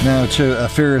LMFM. Now to a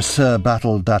fierce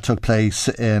battle that took place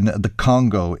in the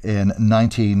Congo in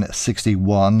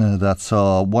 1961 that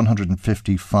saw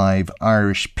 155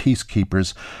 Irish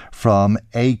peacekeepers from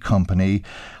A Company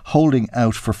holding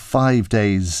out for 5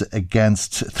 days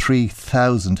against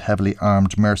 3,000 heavily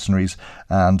armed mercenaries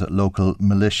and local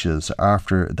militias.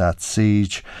 After that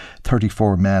siege,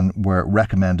 34 men were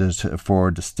recommended for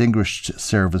Distinguished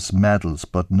Service Medals,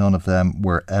 but none of them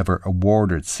were ever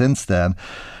awarded. Since then,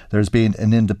 there's been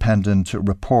an independent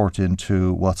report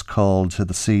into what's called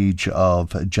the Siege of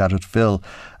Jadotville,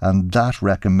 and that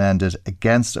recommended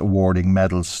against awarding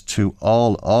medals to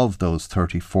all of those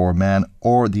 34 men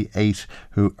or the 8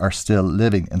 who are still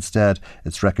living. Instead,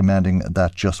 it's recommending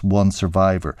that just one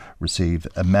survivor receive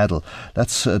a medal.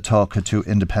 Let's talk to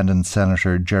Independent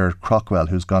Senator Gerard Craughwell,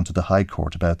 who's gone to the High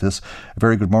Court about this. A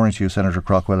very good morning to you, Senator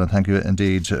Craughwell, and thank you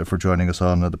indeed for joining us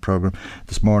on the programme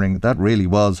this morning. That really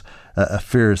was a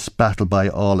fierce battle by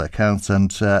all accounts,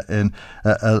 and in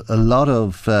a lot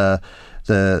of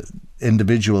the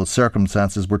individual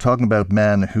circumstances, we're talking about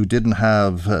men who didn't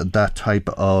have that type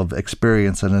of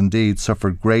experience and indeed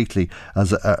suffered greatly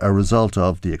as a result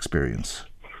of the experience.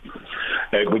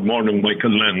 Good morning,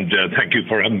 Michael, and thank you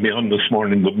for having me on this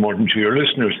morning. Good morning to your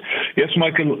listeners. Yes,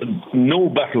 Michael, no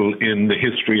battle in the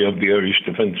history of the Irish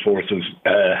Defence Forces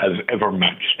has ever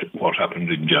matched what happened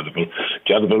in Jadotville.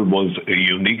 Jadotville was a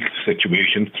unique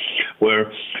situation where,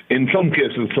 in some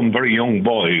cases, some very young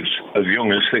boys, as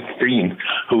young as 16,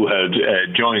 who had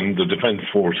joined the Defence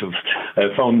Forces,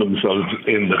 found themselves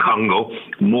in the Congo.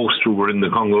 Most who were in the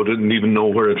Congo didn't even know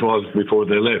where it was before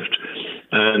they left.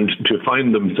 And to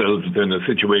find themselves in a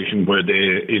situation where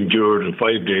they endured a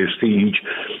 5-day siege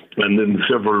and then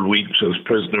several weeks as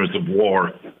prisoners of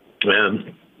war,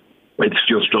 it's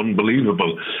just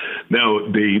unbelievable. Now,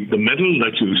 the medal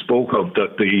that you spoke of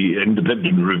that the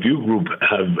Independent Review Group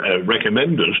have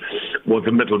recommended was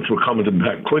a medal for Commandant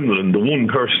Pat Quinlan, the one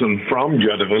person from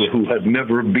Jadotville who had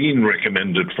never been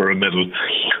recommended for a medal.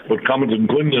 But Commandant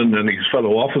Quinlan and his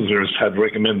fellow officers had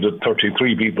recommended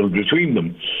 33 people between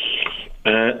them.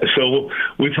 So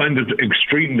we find it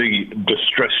extremely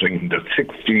distressing that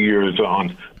 60 years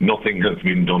on, nothing has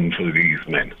been done for these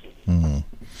men.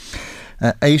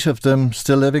 8 of them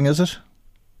still living, is it?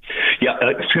 Yeah,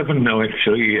 7 now,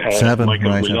 actually. 7, Michael,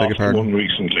 right, we I beg your lost pardon. one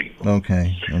recently.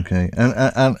 Okay.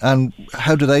 And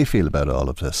how do they feel about all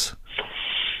of this?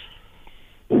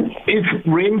 It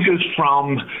ranges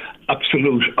from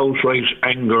absolute outright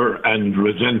anger and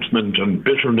resentment and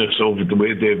bitterness over the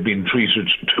way they've been treated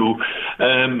to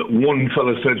one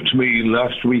fella said to me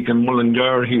last week in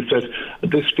Mullingar, he said,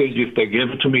 at this stage, if they gave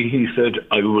it to me, he said,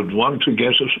 I would want to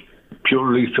get it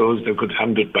purely so as they could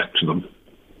hand it back to them.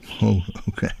 Oh,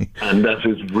 okay. And that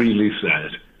is really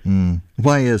sad.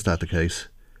 Why is that the case?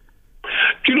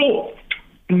 Do you know,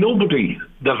 nobody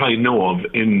that I know of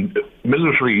in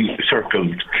military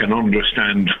circles can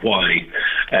understand why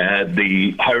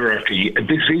the hierarchy,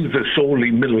 this is a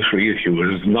solely military issue.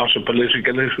 It is not a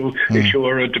political issue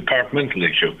or a departmental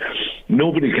issue.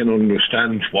 Nobody can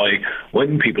understand why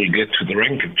when people get to the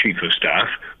rank of Chief of Staff,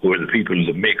 who are the people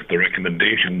that make the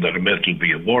recommendation that a medal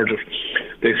be awarded,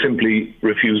 they simply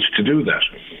refuse to do that.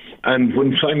 And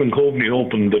when Simon Coveney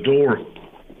opened the door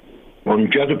on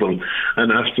Jedival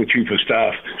and asked the Chief of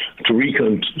Staff to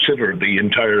reconsider the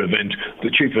entire event. The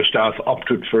Chief of Staff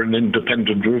opted for an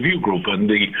independent review group, and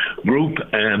the group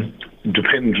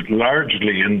depends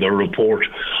largely in their report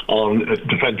on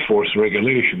Defence Force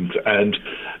regulations, and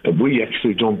we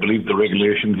actually don't believe the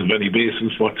regulations have any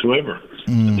basis whatsoever.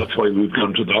 And that's why we've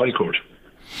gone to the High Court.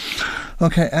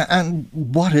 Okay, and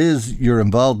what is your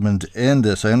involvement in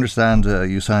this? I understand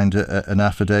you signed an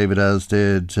affidavit, as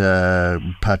did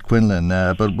Pat Quinlan,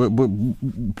 but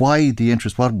why the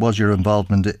interest? What was your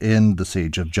involvement in the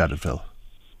siege of Jedival?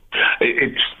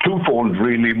 It's twofold,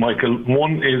 really, Michael.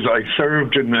 One is I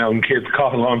served in Cape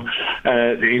Cohalon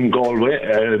in Galway,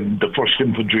 the 1st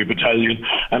Infantry Battalion,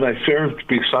 and I served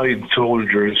beside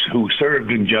soldiers who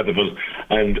served in Jedival.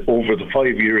 And over the 5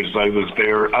 years I was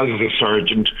there as a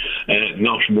sergeant,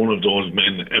 not one of those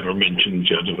men ever mentioned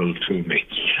Jedival to me.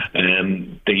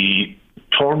 The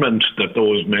torment that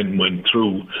those men went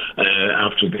through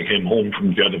after they came home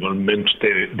from Jedival meant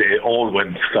they all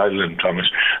went silent on it.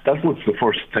 That was the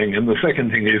first thing. And the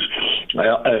second thing is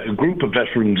a group of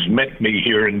veterans met me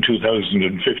here in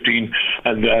 2015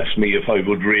 and asked me if I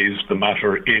would raise the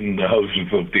matter in the Houses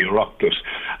of the Oireachtas.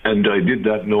 And I did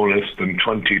that no less than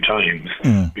 20 times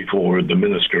before the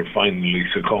Minister finally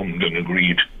succumbed and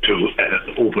agreed to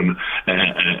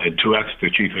to ask the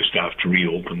Chief of Staff to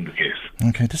reopen the case.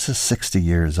 Okay, this is 60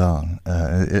 years on.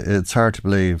 It's hard to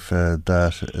believe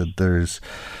that there's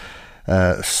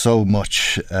so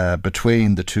much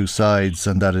between the two sides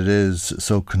and that it is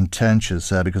so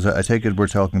contentious, because I take it we're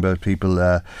talking about people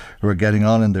who are getting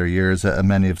on in their years, and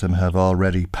many of them have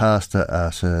already passed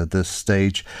at this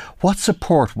stage. What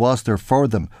support was there for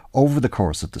them over the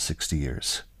course of the 60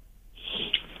 years?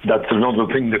 That's another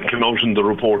thing that came out in the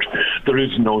report. There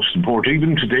is no support.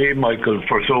 Even today, Michael,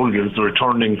 for soldiers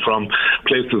returning from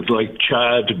places like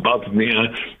Chad,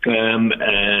 Bosnia,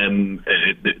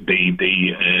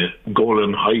 the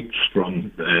Golan Heights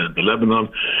from the Lebanon,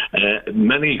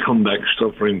 many come back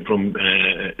suffering from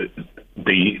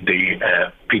the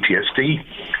PTSD,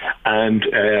 and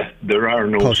there are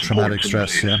no post-traumatic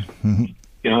stress. Yeah. Mm-hmm.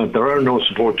 Yeah, there are no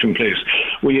supports in place.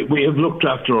 We have looked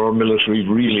after our military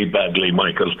really badly,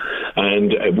 Michael,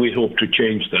 and we hope to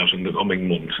change that in the coming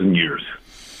months and years.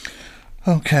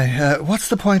 Okay, what's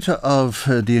the point of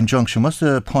the injunction? What's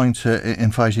the point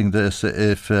in fighting this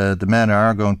if the men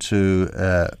are going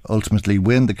to ultimately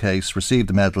win the case, receive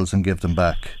the medals and give them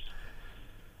back?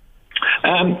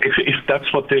 If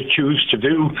that's what they choose to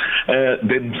do,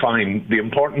 then fine. The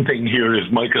important thing here is,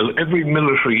 Michael, every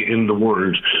military in the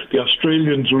world, the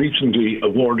Australians recently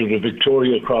awarded a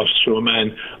Victoria Cross to a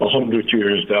man 100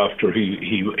 years after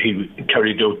he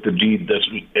carried out the deed that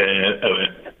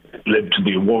led to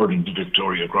the award of the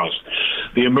Victoria Cross.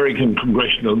 The American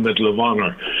Congressional Medal of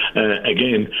Honor,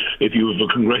 again, if you have a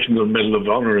Congressional Medal of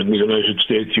Honor in the United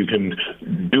States, you can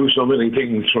do so many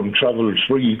things, from travel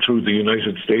free through the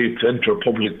United States, enter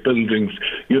public buildings,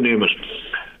 you name it.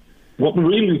 What we're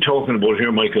really talking about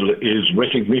here, Michael, is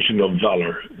recognition of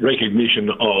valour,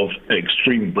 recognition of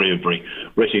extreme bravery,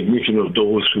 recognition of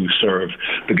those who serve.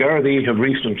 The Gardaí have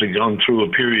recently gone through a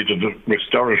period of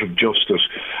restorative justice,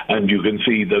 and you can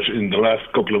see that in the last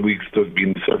couple of weeks there's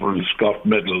been several Scott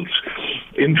medals.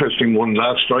 Interesting one,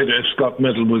 last Friday, a Scott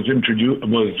medal was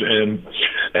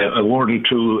awarded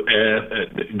to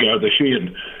Garda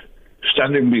Síochána.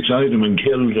 Standing beside him and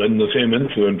killed in the same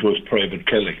incident was Private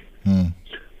Kelly.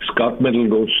 Scott medal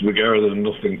goes to the Garda and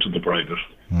nothing to the private.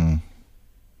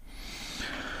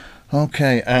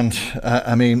 Okay, and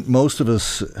I mean, most of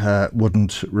us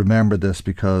wouldn't remember this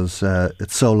because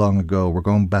it's so long ago. We're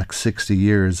going back 60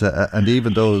 years, and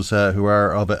even those who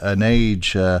are of an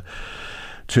age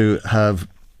to have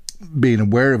been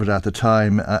aware of it at the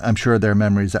time, I'm sure their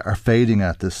memories are fading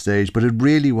at this stage, but it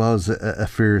really was a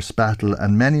fierce battle,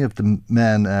 and many of the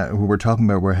men who we're talking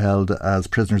about were held as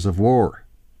prisoners of war.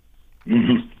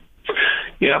 Mm-hmm.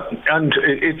 Yeah, and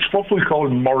it's what we call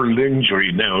moral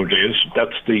injury nowadays.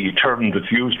 That's the term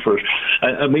that's used for it.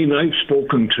 I mean, I've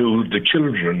spoken to the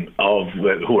children of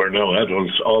who are now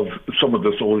adults of some of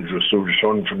the soldiers who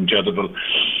returned from Jedival,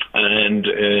 and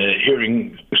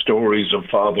hearing stories of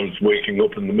fathers waking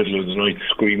up in the middle of the night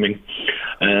screaming,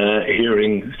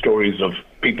 hearing stories of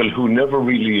people who never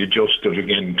really adjusted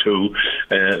again to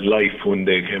life when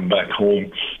they came back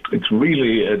home. It's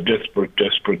really a desperate,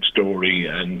 desperate story.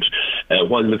 And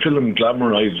while the film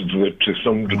glamorises it to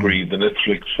some degree, the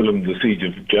Netflix film The Siege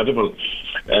of Jedival,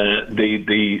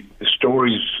 the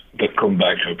stories that come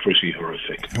back are pretty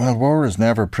horrific. Well, war is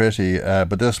never pretty,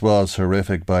 but this was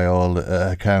horrific by all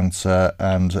accounts,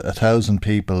 and 1,000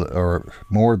 people, or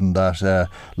more than that,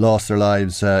 lost their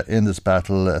lives in this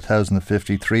battle.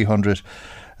 1,050, 300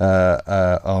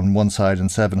 on one side and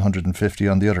 750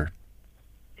 on the other.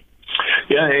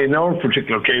 Yeah, in our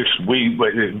particular case,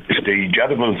 the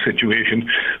Jadaville situation,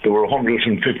 there were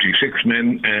 156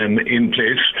 men in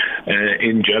place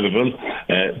in Jadaville.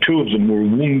 2 of them were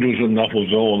wounded, and that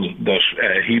was all that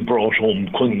he brought home.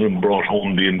 Quinlan brought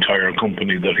home the entire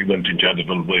company that he went to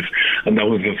Jadaville with, and that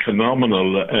was a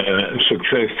phenomenal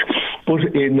success.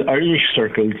 But in Irish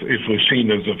circles, it was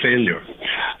seen as a failure.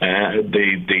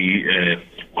 The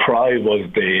cry was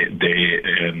they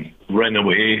ran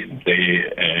away.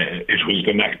 It was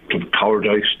an act of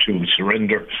cowardice to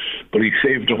surrender, but he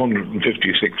saved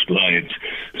 156 lives.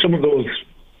 Some of those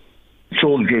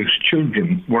soldiers'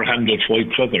 children were handed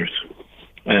white feathers.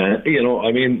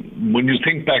 When you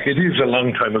think back, it is a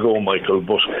long time ago, Michael,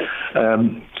 but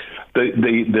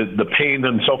the pain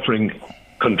and suffering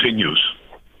continues.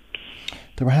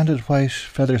 They were handed white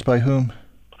feathers by whom?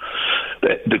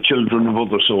 The children of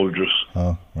other soldiers.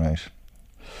 Oh, right.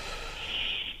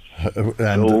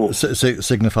 And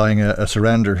signifying a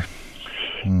surrender.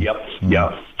 Yep,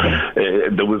 yeah.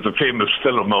 There was a famous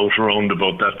film out around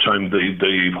about that time,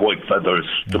 the white feathers,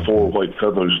 the 4 white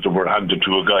feathers that were handed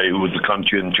to a guy who was a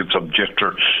conscientious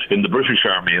objector in the British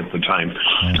Army at the time.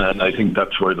 And I think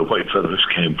that's where the white feathers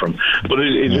came from. But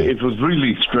it was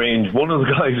really strange. One of the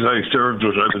guys I served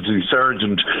with, I was the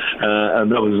sergeant,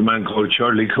 and that was a man called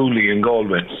Charlie Cooley in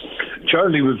Galway.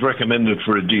 Charlie was recommended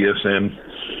for a DSM.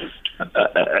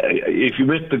 If you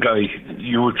met the guy,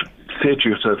 you would say to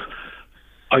yourself,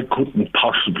 I couldn't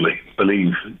possibly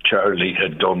believe Charlie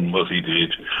had done what he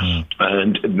did.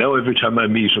 And now every time I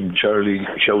meet him, Charlie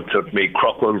shouts at me,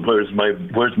 Crockwell, where's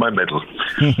my medal?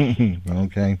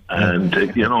 Okay. And,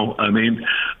 I'm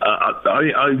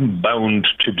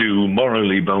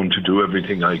morally bound to do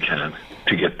everything I can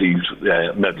to get these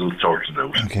medals sorted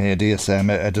out. Okay, a DSM,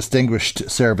 a Distinguished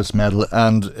Service Medal,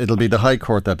 and it'll be the High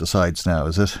Court that decides now,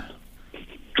 is it?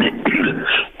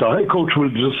 The High Court will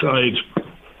decide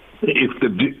if the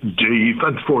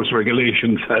Defence Force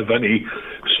regulations have any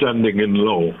standing in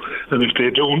law. And if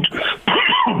they don't,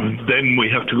 then we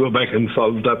have to go back and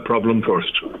solve that problem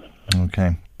first.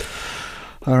 Okay.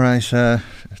 All right.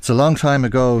 It's a long time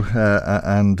ago,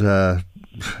 and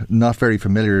not very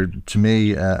familiar to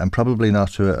me, and probably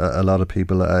not to a lot of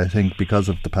people, I think, because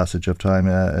of the passage of time.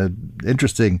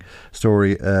 Interesting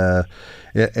story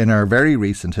in our very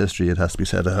recent history, it has to be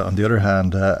said, on the other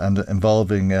hand, and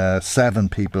involving 7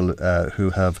 people who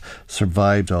have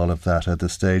survived all of that at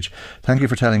this stage. Thank you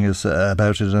for telling us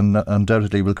about it, and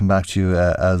undoubtedly we'll come back to you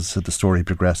as the story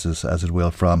progresses, as it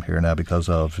will from here now because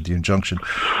of the injunction.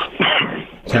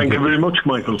 Thank you very much,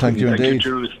 Michael. Thank you indeed. Thank you to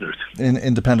your listeners.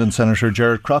 Independent Senator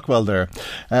Gerard Crockwell there.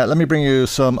 Let me bring you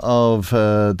some of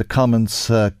the comments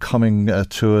coming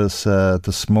to us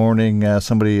this morning.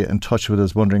 Somebody in touch with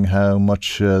us wondering how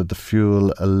much the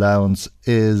fuel allowance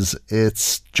is.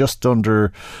 It's just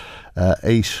under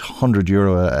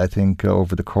 €800, I think,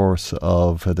 over the course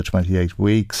of the 28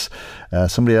 weeks.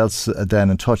 Somebody else then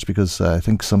in touch, because I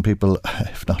think some people,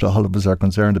 if not all of us, are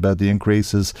concerned about the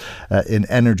increases in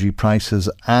energy prices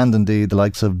and indeed the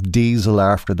likes of diesel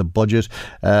after the budget.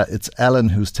 It's Ellen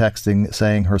who's texting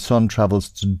saying her son travels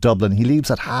to Dublin. He leaves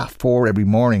at 4:30 every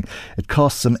morning. It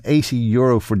costs him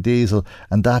 €80 for diesel,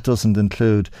 and that doesn't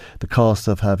include the cost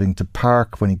of having to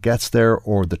park when he gets there,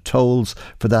 or the tolls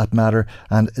for that matter,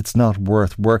 and it's not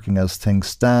worth working as things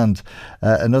stand.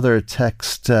 Another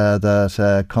text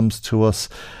that comes to us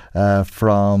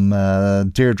from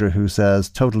Deirdre, who says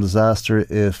total disaster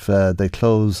if they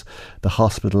close the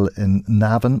hospital in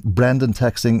Navan. Brendan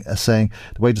texting saying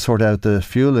the way to sort out the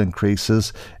fuel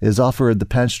increases is offer the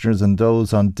pensioners and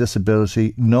those on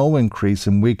disability no increase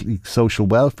in weekly social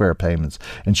welfare payments.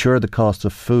 Ensure the cost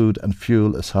of food and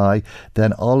fuel is high,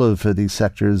 then all of these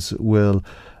sectors will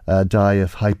die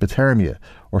of hypothermia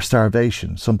or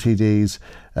starvation. Some TDs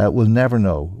will never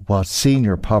know what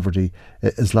senior poverty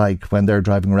is like when they're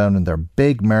driving around in their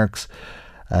big Mercs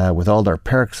with all their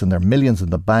perks and their millions in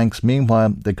the banks.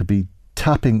 Meanwhile, they could be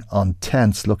tapping on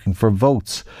tents looking for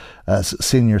votes.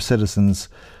 Senior citizens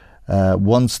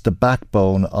once the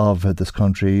backbone of this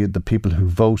country, the people who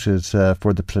voted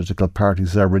for the political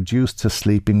parties, are reduced to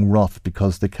sleeping rough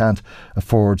because they can't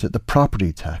afford the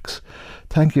property tax.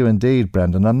 Thank you indeed,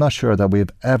 Brendan. I'm not sure that we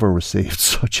have ever received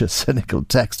such a cynical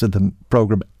text in the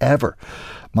programme ever.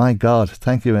 My God,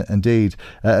 thank you indeed.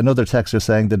 Another texter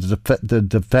saying that the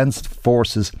Defence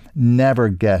Forces never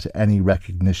get any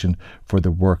recognition for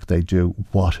the work they do.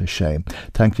 What a shame.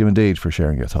 Thank you indeed for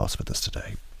sharing your thoughts with us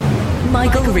today.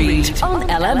 Michael Reid on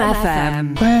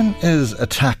LMFM. When is a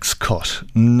tax cut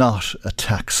not a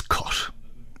tax cut?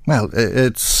 Well,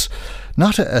 it's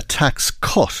not a tax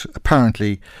cut,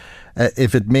 apparently,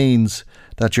 if it means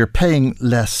that you're paying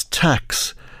less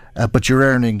tax, but you're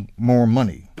earning more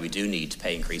money. We do need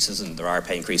pay increases, and there are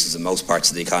pay increases in most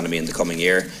parts of the economy in the coming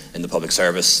year. In the public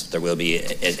service, there will be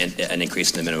an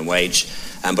increase in the minimum wage,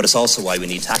 but it's also why we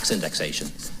need tax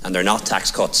indexation. And they're not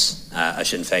tax cuts, as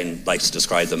Sinn Féin likes to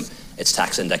describe them. It's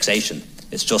tax indexation.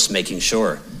 It's just making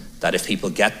sure that if people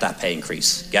get that pay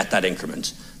increase, get that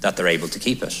increment, that they're able to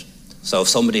keep it. So if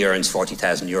somebody earns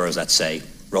 40,000 euros, let's say,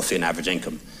 roughly an average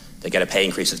income, they get a pay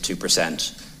increase of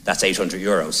 2%, that's 800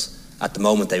 euros. At the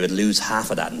moment, they would lose half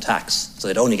of that in tax. So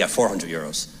they'd only get 400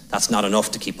 euros. That's not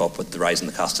enough to keep up with the rise in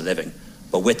the cost of living.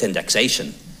 But with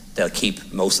indexation, they'll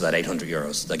keep most of that 800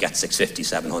 euros. They'll get 650,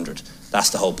 700. That's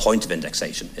the whole point of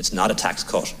indexation. It's not a tax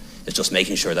cut. It's just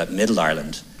making sure that Middle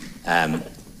Ireland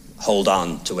hold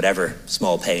on to whatever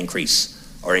small pay increase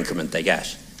or increment they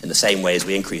get. In the same way as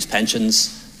we increase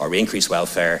pensions or we increase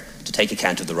welfare to take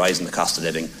account of the rise in the cost of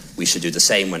living, we should do the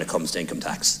same when it comes to income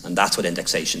tax. And that's what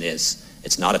indexation is.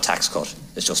 It's not a tax cut.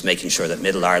 It's just making sure that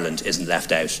Middle Ireland isn't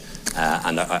left out.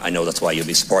 And I know that's why you'll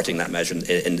be supporting that measure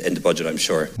in the budget, I'm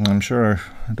sure. I'm sure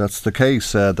that's the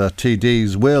case, that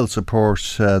TDs will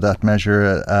support that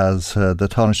measure as the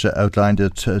Taoiseach outlined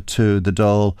it to the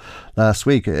Dáil last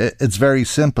week. It's very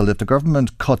simple. If the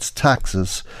government cuts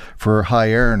taxes for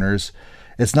high earners,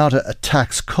 it's not a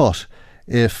tax cut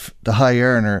if the high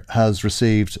earner has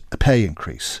received a pay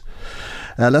increase.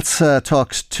 Let's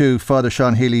talk to Father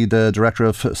Sean Healy, the Director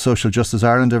of Social Justice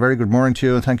Ireland. A very good morning to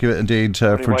you, and thank you indeed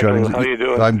for joining us. How are you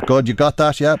doing? I'm good. You got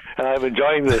that, yeah? I'm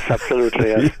enjoying this, absolutely.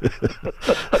 Yes.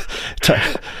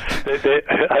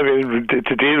 I mean,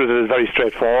 to deal with it is very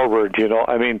straightforward, you know.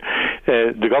 I mean,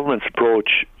 the government's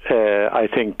approach, I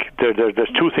think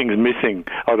there's two things missing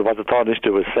out of what the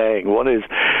Taoiseach was saying. One is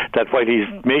that while he's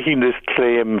making this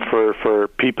claim for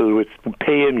people with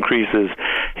pay increases,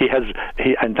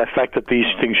 and the fact that these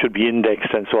things should be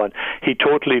indexed and so on, he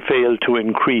totally failed to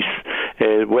increase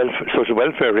social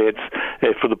welfare rates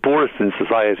for the poorest in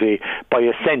society by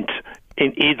a cent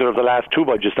in either of the last two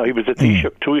budgets. Now, he was at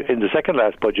Taoiseach in the second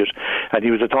last budget, and he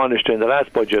was at Taoiseach in the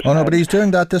last budget. Oh no, but he's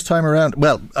doing that this time around.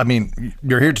 Well, I mean,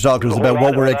 you're here to talk to us about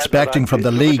what we're expecting from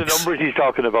the leagues. The numbers he's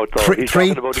talking about, though.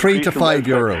 Three to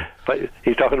 €5.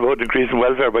 He's talking about increasing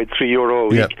welfare by €3 a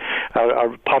week,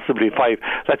 or possibly 5.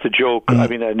 That's a joke. I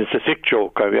mean, and it's a sick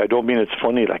joke. I mean, I don't mean it's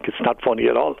funny. Like, it's not funny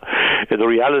at all. The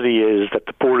reality is that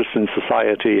the poorest in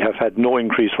society have had no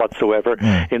increase whatsoever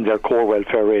in their core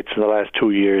welfare rates in the last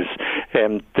 2 years. They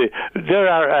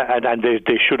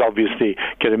should obviously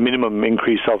get a minimum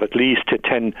increase of at least a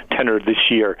tenner this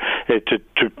year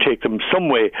to take them some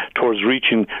way towards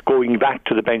going back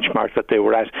to the benchmark that they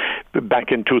were at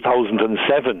back in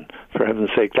 2007. For heaven's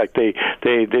sake, like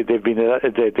they've been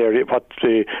what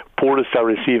the poorest are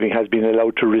receiving has been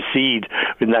allowed to recede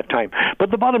in that time.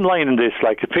 But the bottom line in this,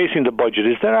 like facing the budget,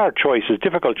 is there are choices,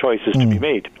 difficult choices to be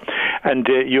made, and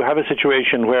you have a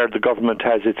situation where the government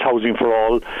has its Housing for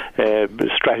All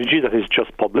strategy that is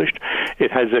just published.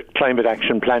 It has a climate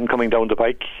action plan coming down the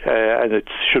pike, and it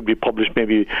should be published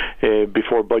maybe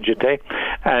before budget day,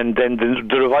 and then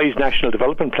the revised National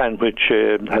Development Plan, which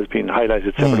has been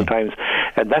highlighted several times,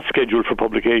 and that's scheduled for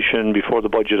publication before the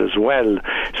budget as well.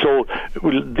 So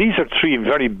these are three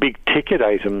very big ticket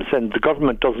items, and the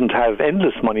government doesn't have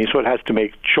endless money, so it has to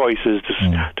make choices,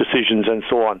 decisions and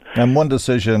so on. And one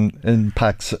decision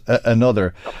impacts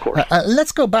another. Of course.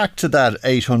 Let's go back to that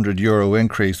 €800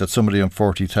 increase that somebody on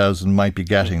 40,000 might be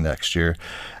getting next year.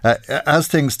 As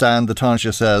things stand, the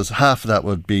Taoiseach says half of that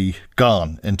would be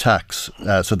gone in tax,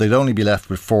 so they'd only be left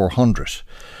with 400.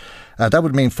 That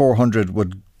would mean 400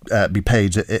 would be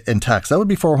paid in tax. That would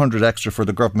be 400 extra for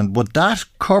the government. Would that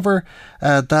cover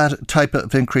that type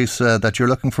of increase that you're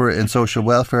looking for in social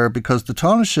welfare? Because the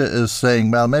Taoiseach is saying,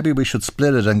 well, maybe we should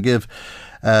split it and give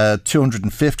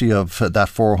 250 of that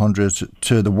 400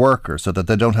 to the worker so that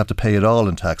they don't have to pay it all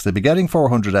in tax. They'd be getting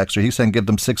 400 extra. He's saying give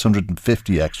them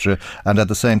 650 extra and at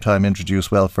the same time introduce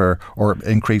welfare or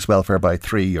increase welfare by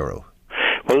 €3.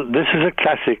 Well, this is a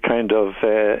classic kind of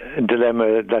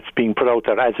dilemma that's being put out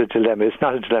there as a dilemma. It's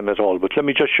not a dilemma at all, but let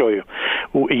me just show you.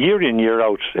 Year in, year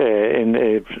out,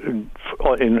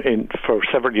 for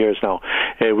several years now,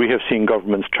 we have seen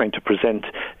governments trying to present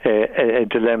a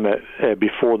dilemma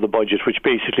before the budget, which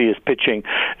basically is pitching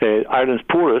Ireland's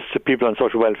poorest, people on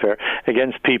social welfare,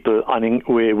 against people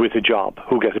with a job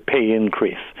who get a pay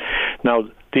increase. Now,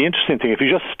 the interesting thing, if you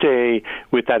just stay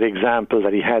with that example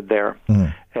that he had there,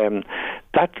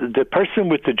 that the person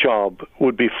with the job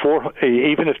would be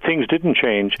even if things didn't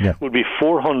change, would be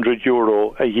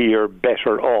 €400 a year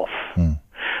better off.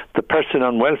 The person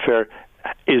on welfare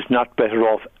is not better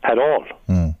off at all.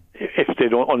 If they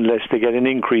don't, unless they get an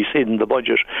increase in the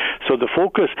budget. So to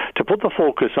put the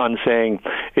focus on saying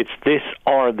it's this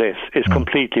or this is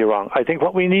completely wrong. I think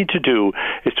what we need to do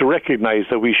is to recognise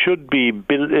that we should be,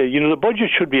 the budget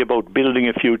should be about building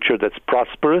a future that's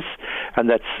prosperous and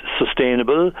that's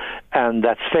sustainable and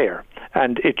that's fair.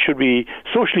 And it should be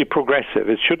socially progressive.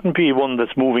 It shouldn't be one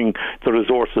that's moving the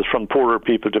resources from poorer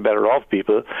people to better off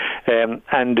people.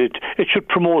 And it should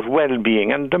promote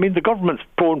well-being. And I mean, the government's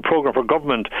program for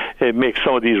government makes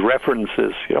some of these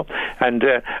references, And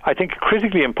I think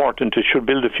critically important, it should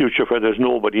build a future where there's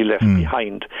nobody left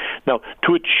behind. Now,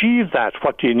 to achieve that,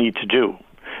 what do you need to do?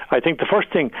 I think the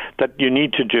first thing that you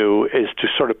need to do is to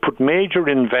sort of put major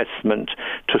investment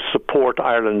to support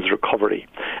Ireland's recovery.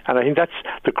 And I think that's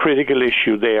the critical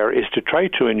issue there, is to try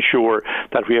to ensure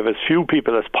that we have as few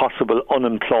people as possible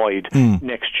unemployed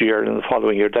next year and the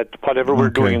following year, that whatever we're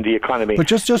doing in the economy... But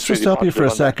just to stop you for a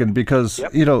second, because,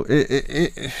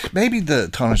 maybe the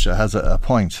Taoiseach has a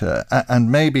point, and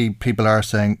maybe people are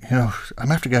saying,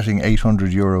 I'm after getting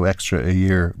 €800 extra a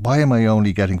year. Why am I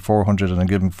only getting 400 and I'm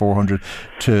giving 400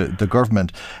 to the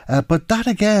government? But that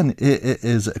again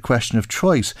is a question of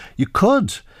choice. You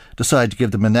could decide to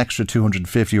give them an extra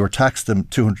 250 or tax them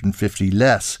 250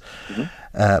 less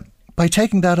by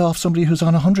taking that off somebody who's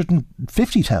on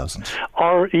 150,000.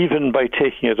 Or even by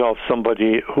taking it off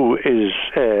somebody who is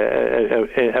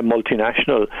a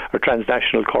multinational or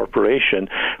transnational corporation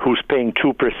who's paying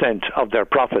 2% of their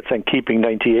profits and keeping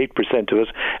 98% of it.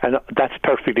 And that's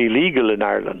perfectly legal in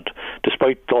Ireland,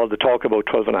 despite all the talk about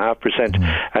 12.5%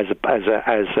 as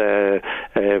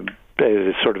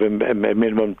sort of a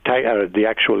minimum the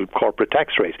actual corporate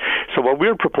tax rate. So what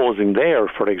we're proposing there,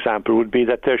 for example, would be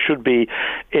that there should be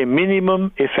a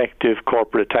minimum effective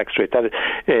corporate tax rate. That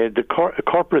the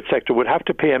corporate sector would have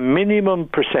to pay a minimum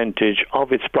percentage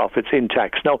of its profits in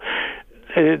tax. Now,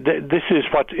 this is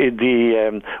what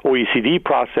the OECD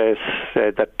process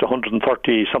that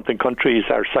 130-something countries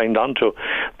are signed on to.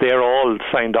 They're all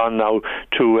signed on now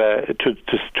to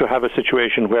have a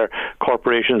situation where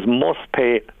corporations must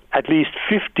pay at least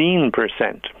 15%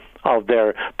 of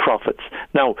their profits.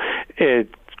 Now,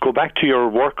 go back to your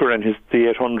worker and the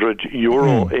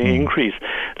 €800 increase.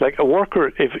 Like a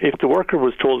worker, if the worker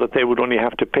was told that they would only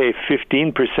have to pay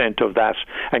 15% of that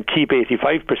and keep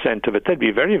 85% of it, they'd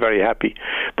be very, very happy.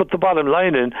 But the bottom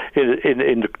line in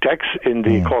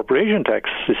the corporation tax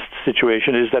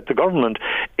situation is that the government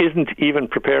isn't even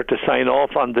prepared to sign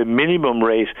off on the minimum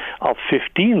rate of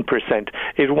 15%.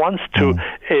 It wants to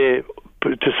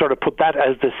sort of put that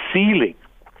as the ceiling,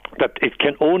 that it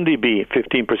can only be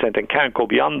 15% and can't go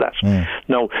beyond that.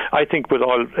 Now, I think with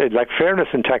all, fairness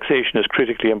in taxation is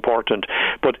critically important,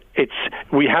 but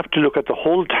we have to look at the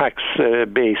whole tax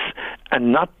base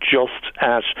and not just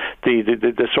at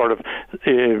the sort of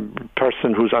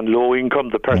person who's on low income,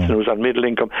 the person who's on middle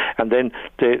income, and then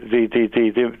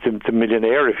the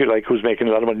millionaire, if you like, who's making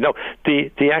a lot of money. No,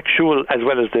 the actual, as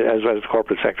well as the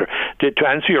corporate sector. To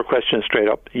answer your question straight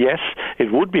up, yes,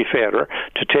 it would be fairer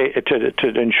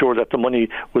to ensure that the money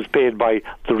was paid by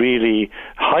the really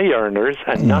high earners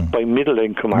and not by middle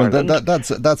income Ireland.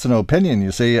 That's an opinion,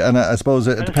 you see, and I suppose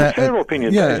it depends. It's a fair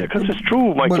opinion, because it's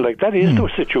true, Michael. That is the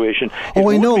situation.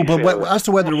 I know, but as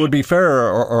to whether it would be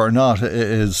fair or not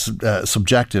is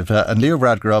subjective. And Leo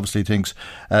Varadkar obviously thinks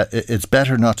it's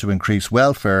better not to increase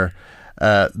welfare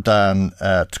than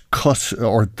to cut,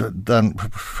 or than,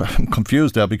 I'm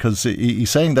confused now, because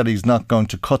he's saying that he's not going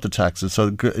to cut the taxes.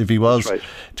 So if he was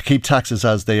to keep taxes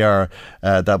as they are,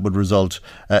 that would result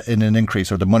in an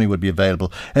increase, or the money would be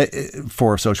available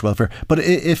for social welfare. But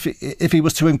if he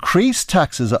was to increase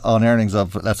taxes on earnings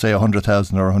of, let's say,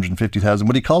 100,000 or 150,000,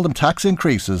 would he call them tax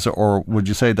increases, or would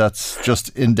you say that's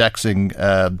just indexing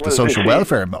the social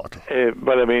welfare model?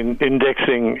 Well, I mean,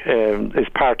 indexing is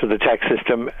part of the tax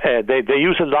system. They they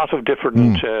use a lot of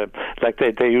different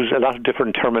they use a lot of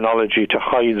different terminology to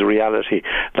hide the reality.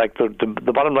 Like the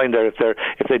bottom line there,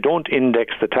 if they don't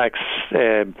index the tax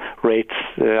rates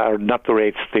or not the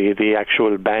rates, the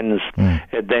actual bands,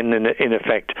 then in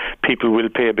effect people will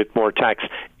pay a bit more tax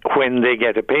when they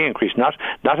get a pay increase. Not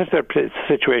if their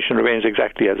situation remains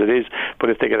exactly as it is, but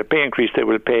if they get a pay increase, they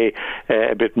will pay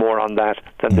a bit more on that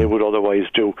than they would otherwise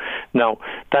do. Now,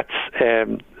 that's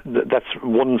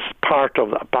one part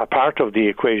of the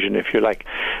equation, if you like.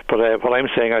 But what I'm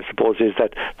saying, I suppose, is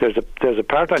that there's a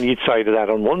part on each side of that.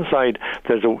 On one side,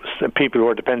 there's people who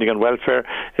are depending on welfare,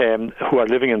 who are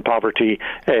living in poverty,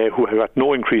 who have got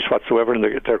no increase whatsoever in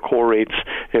their core rates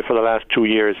for the last 2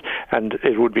 years, and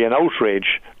it would be an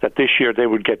outrage that this year they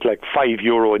would get like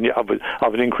 €5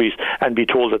 of an increase and be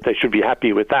told that they should be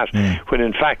happy with that, when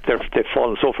in fact they've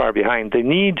fallen so far behind. They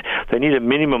need a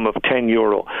minimum of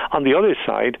 €10. On the other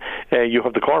side, you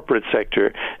have the corporate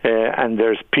sector, and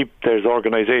there's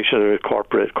organisations,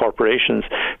 corporations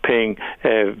paying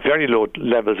very low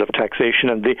levels of taxation,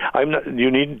 and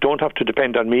don't have to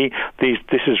depend on me.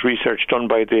 This is research done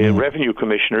by the revenue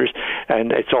commissioners,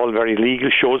 and it's all very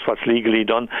legal, shows what's legally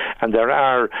done, and there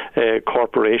are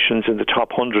corporations in the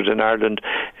top 100 in Ireland.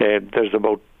 There's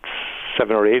about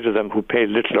 7 or 8 of them who pay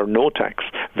little or no tax,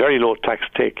 very low tax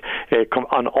take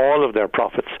on all of their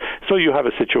profits. So you have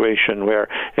a situation where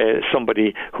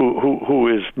somebody who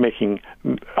is making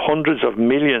hundreds of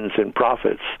millions in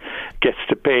profits gets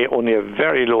to pay only a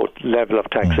very low level of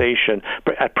taxation,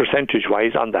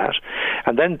 percentage-wise, on that.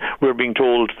 And then we're being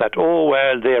told that,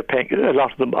 they are paying a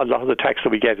lot of the tax that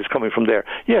we get is coming from there.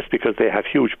 Yes, because they have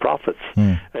huge profits,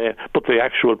 but the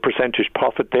actual percentage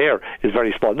profit there is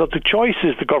very small. Now, the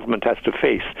choices the government has to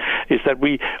face is that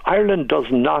Ireland does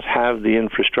not have the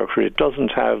infrastructure. It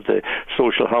doesn't have the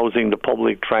social housing, the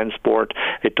public transport.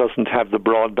 It doesn't have the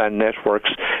broadband networks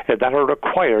that are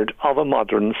required of a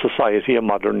modern society, a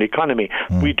modern economy.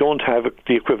 We don't have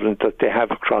the equivalent that they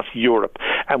have across Europe,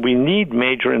 and we need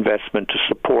major investment to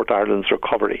support Ireland's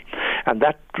recovery. And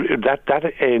that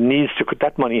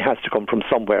money has to come from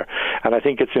somewhere. And I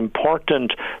think it's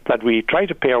important that we try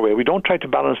to pay our way. We don't try to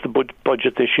balance the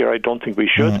budget this year. I don't think we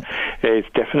should. It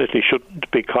definitely shouldn't,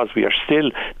 because we are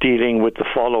still dealing with the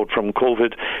fallout from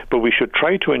COVID. But we should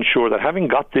try to ensure that, having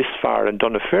got this far and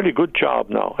done a fairly good job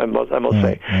now, I must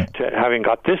say, having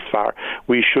got this far,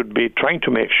 we should be trying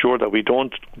to make sure that we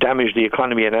don't damage the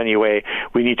economy in any way.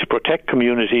 We need to protect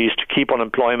communities, to keep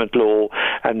unemployment low,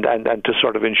 and to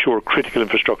sort of ensure critical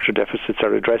infrastructure deficits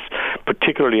are addressed,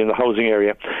 particularly in the housing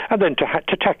area, and then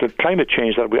to tackle climate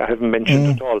change that I haven't mentioned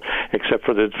at all, except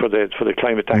for the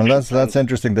climate action. Well, that's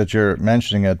interesting that you're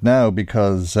mentioning it now,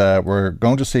 because we're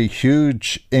going to see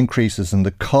huge increases in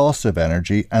the cost of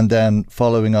energy, and then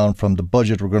following on from the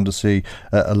budget, we're going to see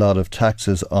a lot of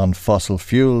taxes on fossil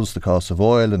fuels. The cost of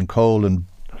oil and coal and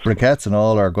briquettes and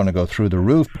all are going to go through the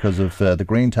roof because of the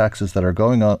green taxes that are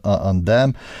going on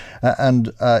them.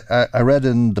 And I read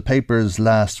in the papers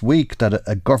last week that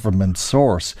a government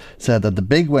source said that the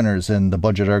big winners in the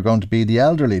budget are going to be the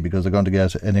elderly, because they're going to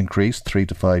get an increase, €3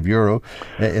 to €5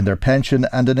 in their pension,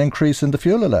 and an increase in the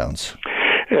fuel allowance.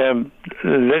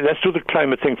 Let's do the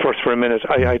climate thing first for a minute.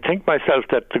 I think myself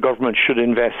that the government should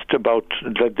invest about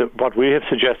what we have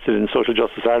suggested in Social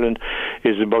Justice Ireland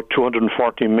is about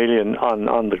 240 million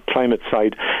on the climate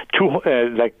side.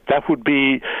 That would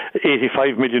be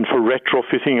 85 million for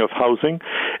retrofitting of housing,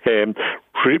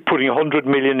 putting 100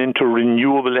 million into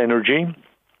renewable energy,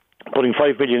 putting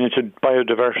 5 million into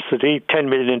biodiversity, 10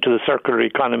 million into the circular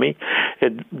economy.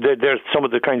 There's some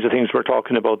of the kinds of things we're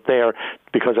talking about there,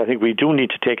 because I think we do need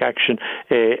to take action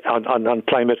on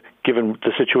climate, given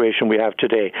the situation we have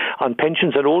today. On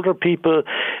pensions and older people,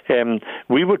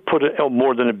 we would put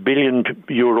more than €1 billion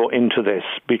into this,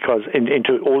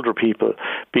 into older people,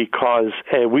 because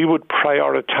we would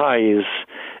prioritise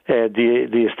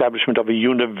the establishment of a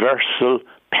universal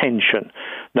pension.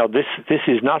 Now, this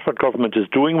is not what government is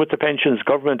doing with the pensions.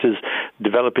 Government is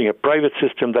developing a private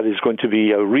system that is going to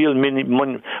be a real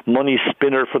money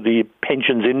spinner for the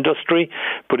pensions industry,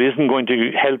 but isn't going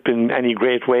to help in any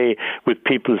great way with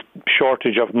people's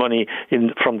shortage of money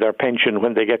from their pension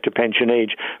when they get to pension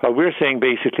age. What we're saying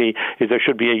basically is there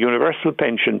should be a universal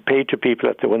pension paid to people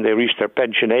when they reach their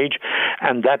pension age,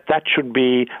 and that should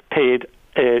be paid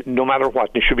no matter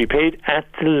what. It should be paid at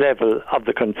the level of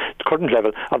the current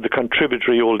level of the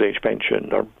contributory old age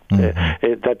pension, or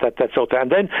that's out there.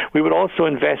 And then we would also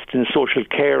invest in social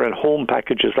care and home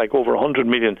packages, like over 100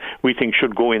 million we think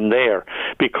should go in there,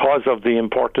 because of the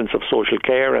importance of social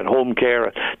care and home care,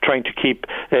 and trying to keep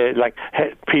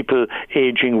people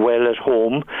aging well at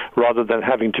home rather than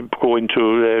having to go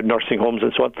into nursing homes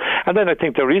and so on. And then I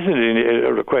think there is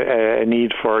a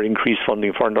need for increased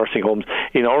funding for nursing homes.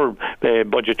 In our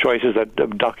budget choices,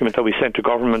 that document that we sent to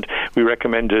government, we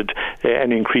recommended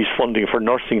an increased funding for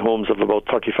nursing homes of about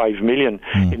 35 million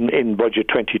in budget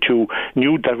 22.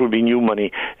 That would be new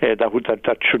money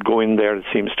that should go in there, it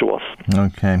seems to us.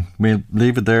 Okay, we'll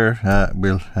leave it there.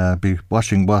 We'll be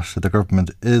watching what the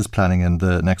government is planning in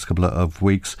the next couple of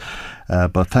weeks.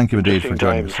 But thank you indeed for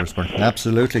joining us this morning.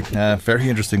 Absolutely. Very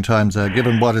interesting times,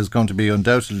 given what is going to be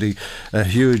undoubtedly a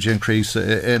huge increase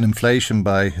in inflation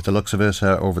by the looks of it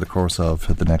over the course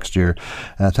of the next year.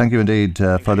 Thank you indeed,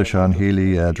 Father Sean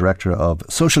Healy, Director of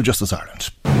Social Justice Ireland.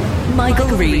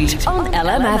 Michael Reid on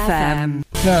LMFM.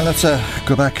 Now let's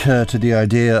go back to the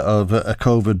idea of a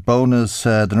COVID bonus.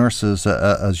 The nurses,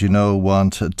 as you know,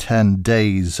 want 10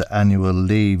 days annual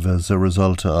leave as a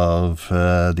result of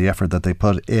the effort that they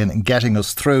put in getting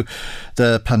us through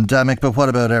the pandemic. But what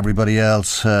about everybody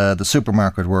else? The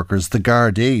supermarket workers, the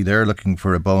Gardaí, they're looking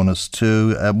for a bonus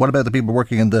too. What about the people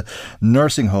working in the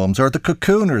nursing homes, or the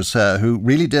cocooners who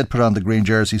really did put on the green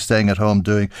jersey, staying at home,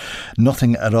 doing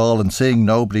nothing at all and seeing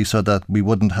nobody so that we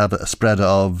wouldn't have a spread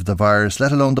of the virus,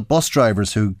 let alone the bus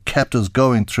drivers who kept us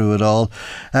going through it all.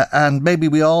 And maybe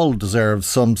we all deserve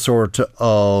some sort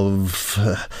of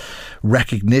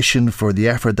recognition for the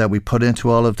effort that we put into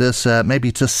all of this,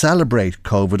 maybe to celebrate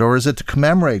COVID, or is it to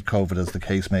commemorate COVID, as the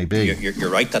case may be?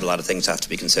 You're right that a lot of things have to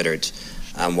be considered.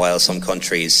 While some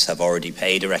countries have already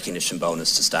paid a recognition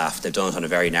bonus to staff, they've done it on a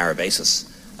very narrow basis.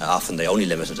 Often they only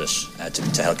limited it to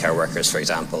healthcare workers, for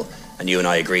example. And you and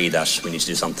I agree that we need to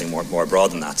do something more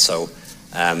broad than that. So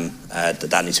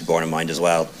that needs to be borne in mind as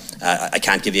well. I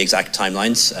can't give you exact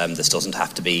timelines. This doesn't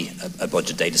have to be a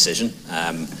budget day decision,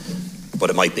 but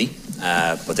it might be.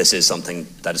 But this is something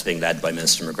that is being led by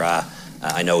Minister McGrath.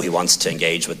 I know he wants to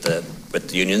engage with the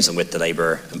unions and with the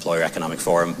Labour Employer Economic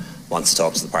Forum, wants to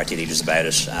talk to the party leaders about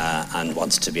it, and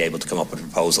wants to be able to come up with a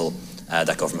proposal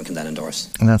that government can then endorse.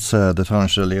 And that's the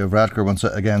Taoiseach Leo Varadkar once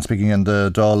again speaking in the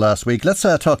Dáil last week. Let's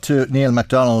talk to Neil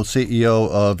MacDonald, CEO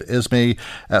of ISME.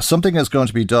 Something is going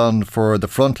to be done for the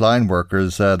frontline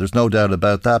workers, there's no doubt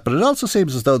about that, but it also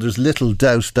seems as though there's little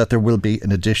doubt that there will be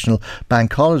an additional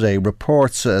bank holiday.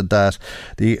 Reports that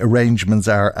the arrangements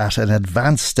are at an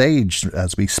advanced stage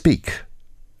as we speak.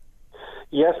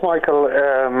 Yes, Michael,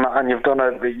 and you've done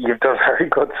a very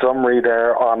good summary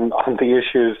there on the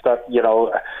issues that, you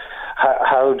know,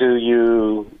 how do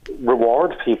you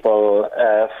reward people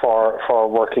for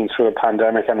working through a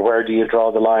pandemic, and where do you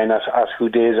draw the line at who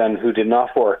did and who did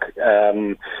not work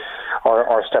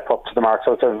or step up to the mark?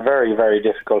 So it's a very, very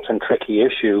difficult and tricky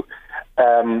issue.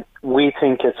 We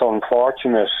think it's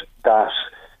unfortunate that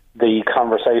the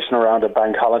conversation around a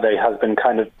bank holiday has been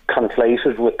kind of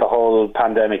conflated with the whole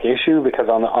pandemic issue, because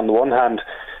on the one hand,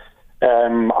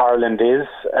 Ireland is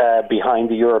behind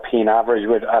the European average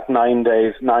at 9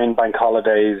 days. 9 bank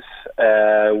holidays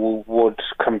would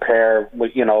compare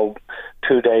with,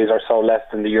 2 days or so less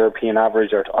than the European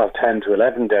average of 10 to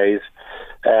 11 days.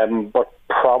 But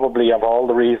probably of all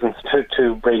the reasons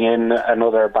to bring in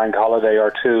another bank holiday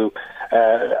or two,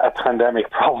 a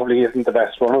pandemic probably isn't the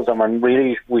best one of them. And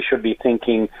really, we should be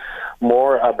thinking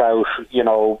more about,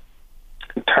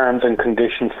 terms and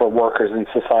conditions for workers in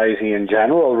society in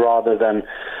general, rather than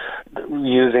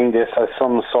using this as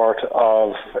some sort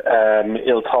of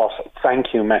ill-thought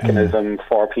thank you mechanism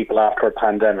for people after a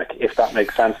pandemic, if that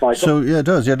makes sense, Michael. So yeah, it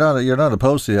does. You're not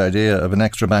opposed to the idea of an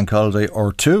extra bank holiday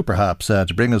or two, perhaps,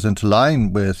 to bring us into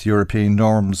line with European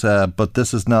norms, but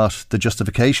this is not the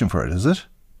justification for it, is it?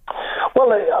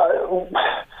 Well,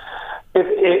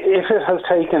 if it has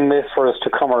taken this for us to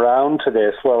come around to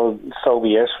this, well, so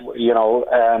be it.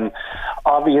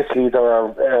 Obviously there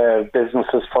are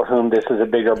businesses for whom this is a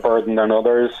bigger burden than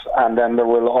others, and then there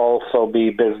will also be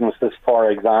businesses,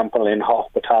 for example, in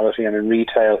hospitality and in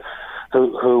retail,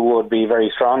 who would be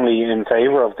very strongly in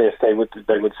favour of this. They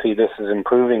would see this as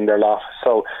improving their lot.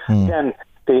 So again,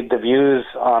 the views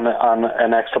on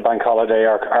an extra bank holiday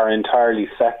are entirely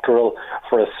sectoral.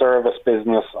 For a service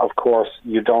business, of course,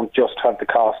 you don't just have the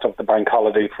cost of the bank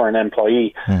holiday for an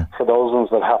employee. For those ones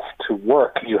that have to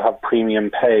work, you have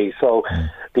premium pay. So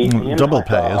the double impact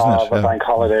pay, isn't it? of a bank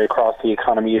holiday across the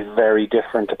economy is very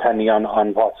different depending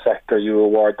on what sector you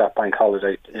award that bank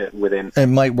holiday within. It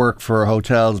might work for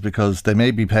hotels because they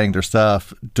may be paying their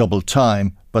staff double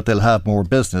time, but they'll have more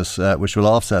business, which will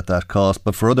offset that cost.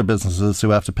 But for other businesses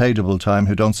who have to pay double time,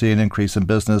 who don't see an increase in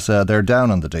business, they're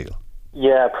down on the deal.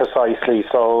 Yeah, precisely.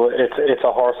 So it's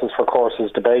a horses for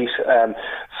courses debate.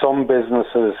 Some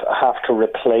businesses have to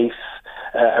replace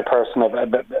a person of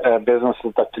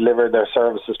businesses that deliver their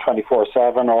services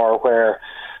 24/7, or where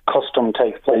custom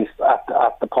takes place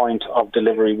at the point of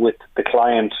delivery with the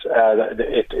client.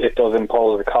 It does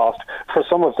impose a cost. For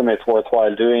some of them, it's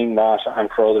worthwhile doing that, and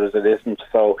for others, it isn't.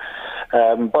 So,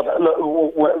 but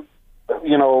look,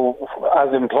 you know,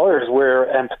 as employers, we're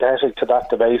empathetic to that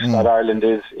debate that Ireland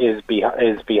is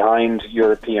behind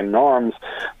European norms.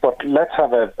 But let's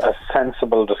have a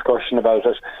sensible discussion about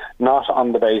it, not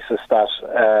on the basis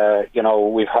that you know,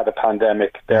 we've had a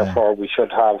pandemic, therefore we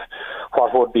should have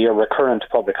what would be a recurrent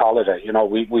public holiday. You know,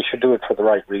 we should do it for the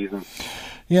right reasons.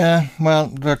 Yeah, well,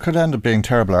 there could end up being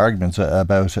terrible arguments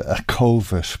about a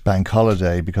COVID bank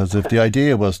holiday, because if the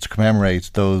idea was to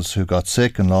commemorate those who got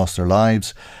sick and lost their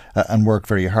lives and work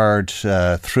very hard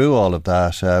through all of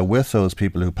that with those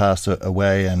people who passed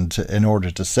away, and in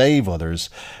order to save others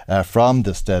from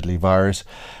this deadly virus,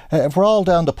 if we're all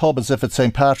down the pub as if it's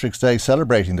St. Patrick's Day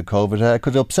celebrating the COVID, it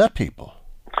could upset people.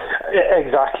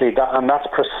 Exactly, and that's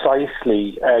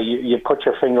precisely, you put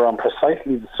your finger on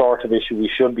precisely the sort of issue we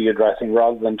should be addressing,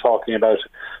 rather than talking about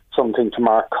something to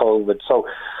mark COVID. So,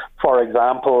 for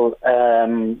example,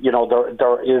 you know,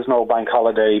 there is no bank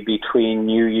holiday between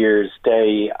New Year's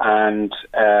Day and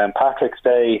Patrick's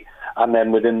Day, and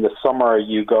then within the summer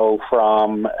you go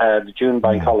from the June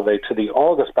bank holiday to the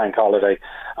August bank holiday,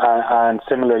 and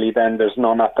similarly then there's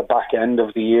none at the back end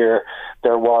of the year.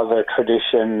 There was a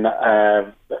tradition,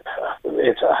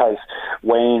 it has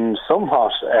waned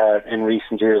somewhat in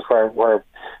recent years, where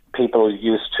people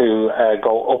used to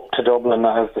go up to Dublin,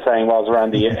 as the saying was,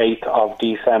 around the 8th of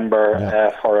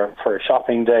December for a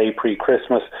shopping day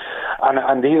pre-Christmas.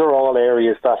 And these are all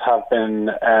areas that have been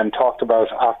talked about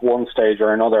at one stage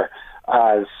or another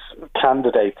as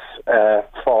candidates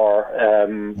for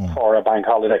a bank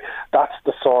holiday. That's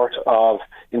the sort of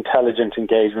intelligent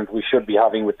engagement we should be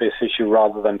having with this issue,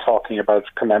 rather than talking about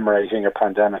commemorating a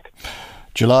pandemic.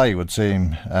 July would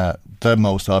seem the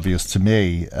most obvious to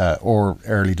me, or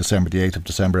early December, the 8th of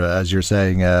December, as you're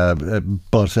saying.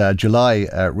 But July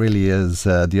really is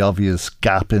the obvious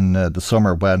gap in the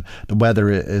summer, when the weather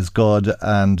is good,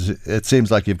 and it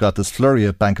seems like you've got this flurry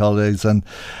of bank holidays, and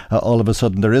all of a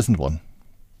sudden there isn't one.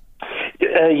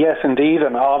 Yes, indeed,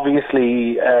 and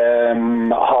obviously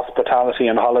hospitality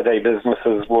and holiday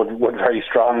businesses would very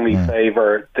strongly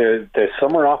favour the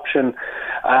summer option,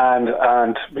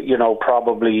 and you know,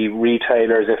 probably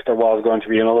retailers, if there was going to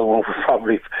be another one, would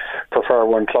probably prefer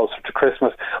one closer to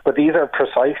Christmas. But these are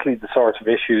precisely the sort of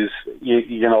issues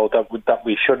you know that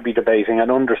we should be debating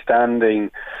and understanding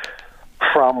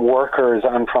from workers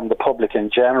and from the public in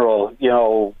general. You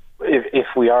know, if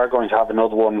we are going to have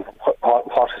another one,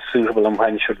 what is suitable and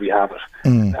when should we have it?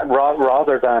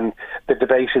 Rather than the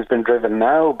debate has been driven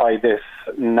now by this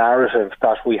narrative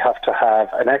that we have to have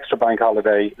an extra bank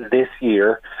holiday this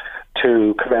year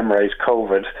to commemorate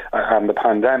COVID and the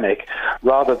pandemic,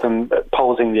 rather than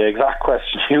posing the exact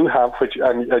question you have, which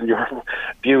and your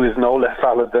view is no less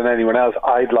valid than anyone else.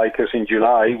 I'd like it in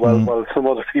July. Well, some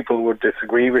other people would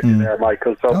disagree with you there,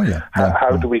 Michael. So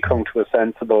how do we come to a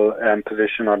sensible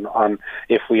position on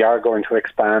if we are going to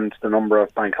expand the number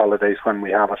of bank holidays when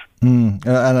we have it? And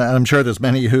I'm sure there's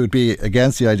many who'd be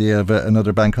against the idea of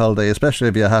another bank holiday, especially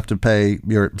if you have to pay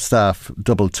your staff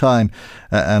double time,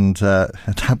 and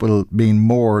that will mean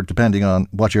more depending on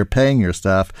what you're paying your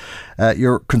staff.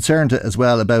 You're concerned as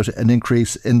well about an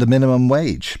increase in the minimum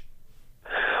wage.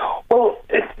 Well,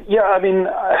 yeah, I mean,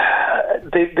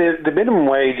 the minimum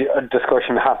wage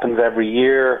discussion happens every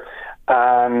year,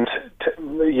 and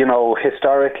you know,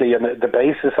 historically, and the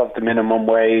basis of the minimum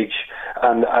wage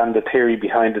and the theory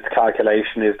behind its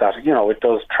calculation is that, you know, it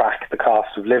does track the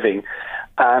cost of living.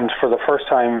 And for the first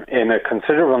time in a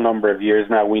considerable number of years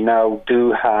now, we now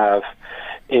do have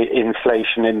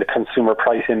inflation in the consumer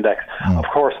price index. Of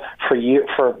course,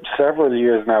 for several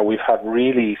years now, we've had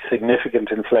really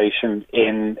significant inflation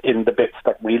in the bits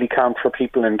that really count for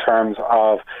people in terms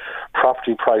of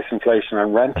property price inflation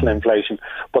and rental inflation.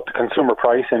 But the consumer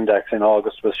price index in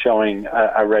August was showing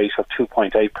a rate of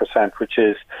 2.8%, which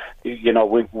is, you know,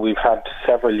 we've had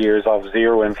several years of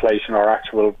zero inflation or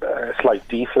actual slight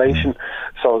deflation.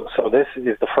 So this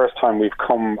is the first time we've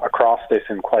come across this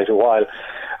in quite a while.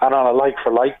 And on a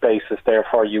like-for-like basis,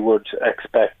 therefore, you would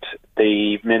expect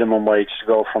the minimum wage to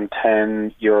go from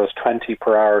 €10.20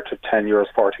 per hour to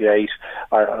 €10.48.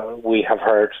 We have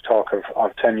heard talk of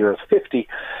 €10.50.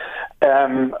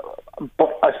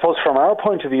 But I suppose from our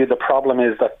point of view, the problem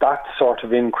is that sort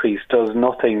of increase does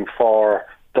nothing for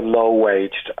the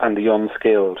low-waged and the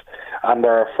unskilled. And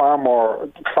there are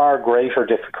far greater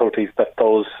difficulties that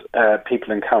those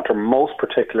people encounter, most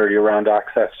particularly around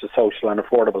access to social and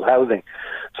affordable housing.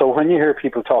 So when you hear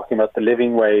people talking about the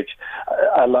living wage,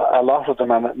 a lot of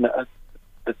them,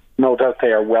 no doubt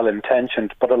they are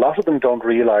well-intentioned, but a lot of them don't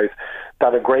realise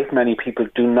that a great many people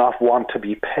do not want to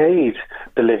be paid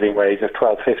the living wage of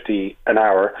 $12.50 an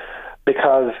hour,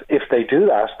 because if they do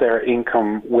that, their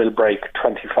income will break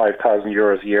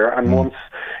 €25,000 a year, and once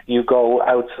you go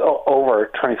out over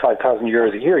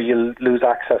 €25,000 a year, you'll lose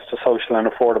access to social and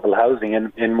affordable housing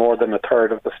in more than a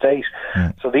third of the state.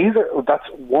 So that's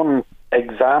one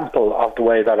example of the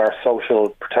way that our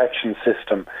social protection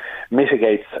system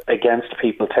mitigates against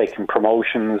people taking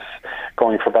promotions,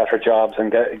 going for better jobs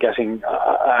and getting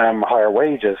higher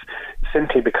wages,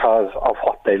 simply because of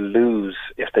what they lose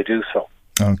if they do so.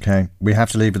 Okay, we have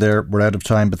to leave it there. We're out of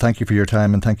time, but thank you for your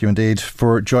time, and thank you indeed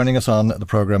for joining us on the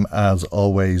programme as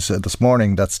always this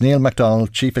morning. That's Neil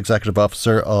MacDonald, Chief Executive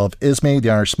Officer of ISME,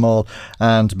 the Irish Small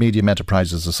and Medium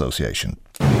Enterprises Association.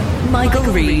 Michael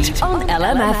Reid on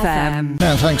LMFM.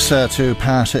 And thanks to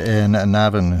Pat in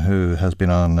Navan, who has been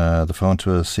on the phone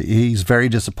to us. He's very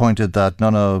disappointed that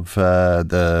none of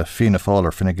the Fianna Fáil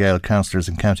or Fine Gael councillors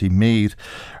in County Meath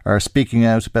are speaking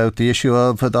out about the issue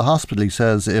of the hospital. He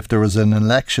says if there was an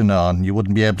election on, you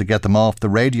wouldn't be able to get them off the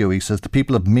radio. He says the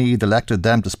people of Meath elected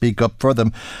them to speak up for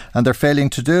them, and they're failing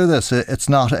to do this. It's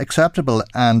not acceptable,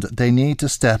 and they need to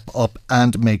step up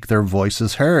and make their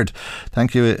voices heard.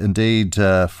 Thank you indeed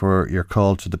for your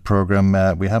call to the programme.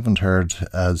 We haven't heard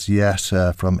as yet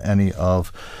from any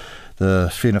of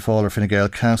the Fianna Fáil or Fine Gael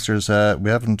councillors.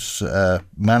 We haven't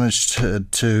managed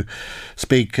to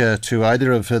speak to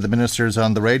either of the ministers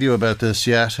on the radio about this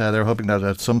yet. They're hoping that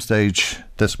at some stage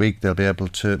this week they'll be able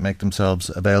to make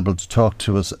themselves available to talk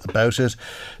to us about it.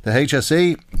 The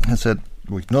HSE has said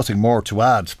we've nothing more to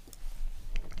add,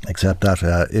 except that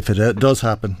if it does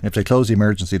happen, if they close the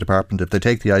emergency department, if they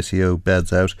take the ICU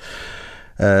beds out,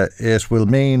 it will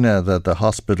mean that the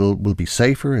hospital will be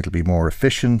safer, it'll be more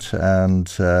efficient, and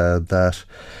that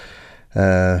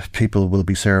people will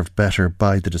be served better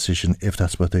by the decision if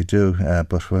that's what they do.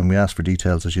 But when we ask for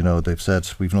details, as you know, they've said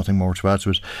we've nothing more to add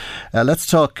to it. Let's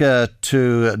talk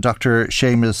to Dr.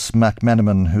 Seamus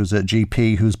McMenamin, who's a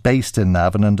GP who's based in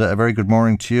Navan, and a very good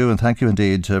morning to you, and thank you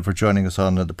indeed for joining us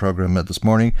on the programme this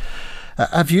morning.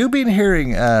 Have you been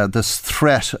hearing this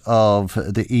threat of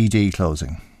the ED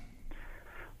closing?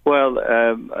 Well,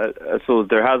 so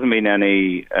there hasn't been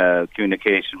any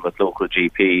communication with local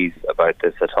GPs about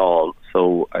this at all.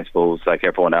 So I suppose, like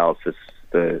everyone else, it's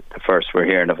the first we're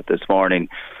hearing of it this morning.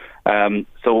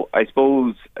 So I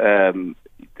suppose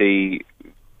the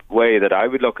way that I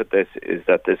would look at this is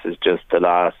that this is just the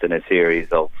last in a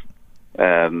series of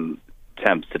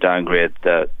attempts to downgrade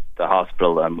the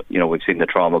hospital. And, you know, we've seen the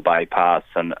trauma bypass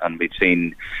and we've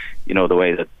seen, you know, the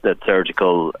way that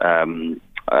surgical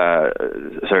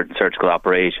certain surgical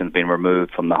operations being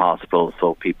removed from the hospital,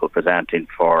 so people presenting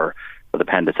with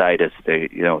appendicitis,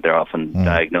 they're often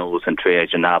diagnosed and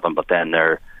triaged in Navan, but then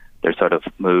they're sort of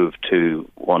moved to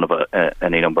one of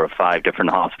any number of 5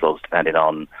 different hospitals, depending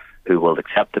on who will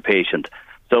accept the patient.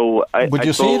 So would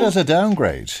you see it as a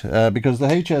downgrade? Because the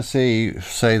HSE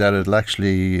say that it'll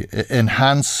actually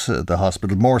enhance the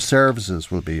hospital. More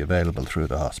services will be available through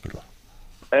the hospital.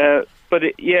 But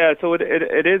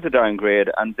it is a downgrade,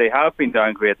 and they have been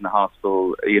downgrading the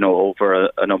hospital, you know, over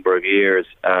a number of years,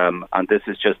 and this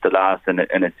is just the last in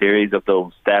a series of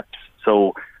those steps.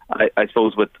 So I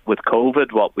suppose with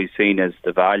COVID, what we've seen is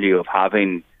the value of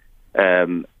having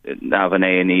Navan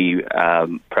A&E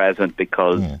present,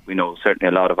 because we know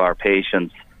certainly a lot of our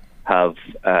patients have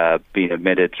been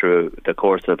admitted through the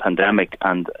course of the pandemic,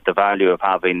 and the value of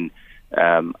having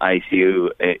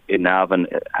ICU in Navan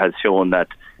has shown that,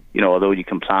 you know, although you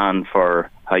can plan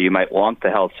for how you might want the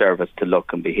health service to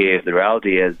look and behave, the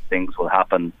reality is things will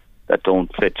happen that don't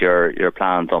fit your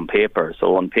plans on paper.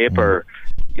 So on paper,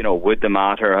 you know, would the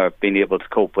matter have been able to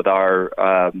cope with our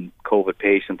COVID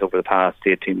patients over the past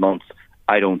 18 months?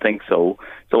 I don't think so.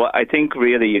 So I think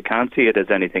really you can't see it as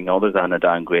anything other than a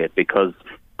downgrade,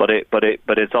 but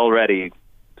it's already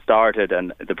started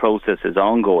and the process is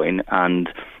ongoing,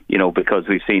 and you know, because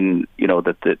we've seen, you know,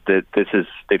 that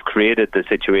they've created the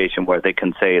situation where they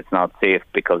can say it's not safe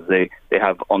because they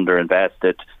have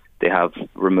underinvested, They have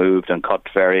removed and cut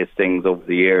various things over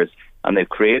the years, and they've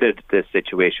created this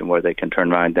situation where they can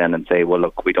turn around then and say, well,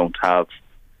 look, we don't have,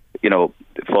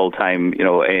 full-time,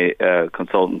 a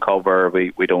consultant cover.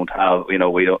 We don't have,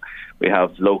 we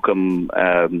have locum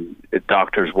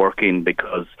doctors working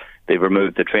because they've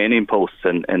removed the training posts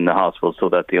in the hospital, so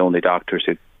that the only doctors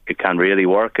who can really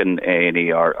work in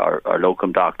A&E are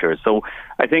locum doctors. So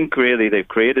I think really they've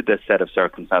created this set of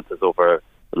circumstances over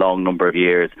a long number of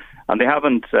years, and they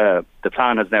haven't. The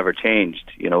plan has never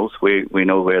changed. So we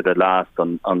know we're the last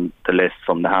on the list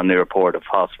from the Hanley report of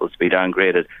hospitals to be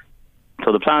downgraded.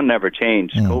 So the plan never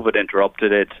changed. COVID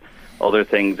interrupted it. Other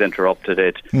things interrupted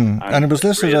it. And it was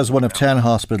listed as one of 10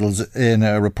 hospitals in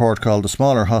a report called the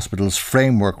Smaller Hospitals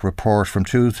Framework Report from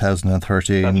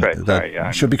 2013. That's right.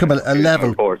 That should become a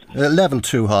level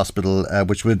 2 hospital,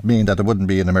 which would mean that there wouldn't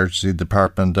be an emergency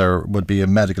department, there would be a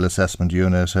medical assessment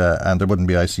unit, and there wouldn't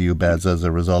be ICU beds as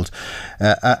a result.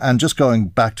 And just going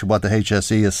back to what the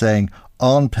HSE is saying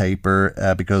on paper,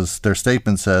 because their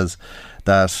statement says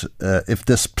that if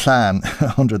this plan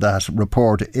under that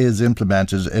report is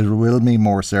implemented, it will mean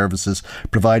more services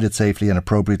provided safely and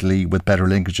appropriately with better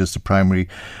linkages to primary,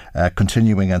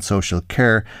 continuing and social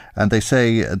care. And they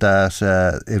say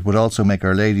that it would also make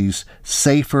Our Lady's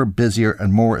safer, busier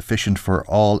and more efficient for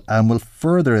all, and will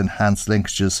further enhance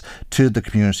linkages to the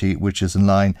community, which is in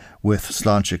line with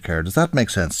Sláinte Care. Does that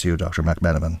make sense to you, Dr.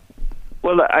 McMenamin?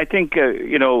 Well, I think,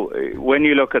 when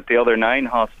you look at the other 9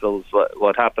 hospitals,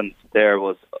 what happened there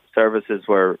was services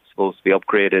were supposed to be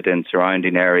upgraded in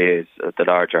surrounding areas of the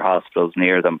larger hospitals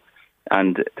near them.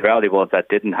 And the reality was that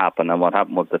didn't happen. And what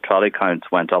happened was the trolley counts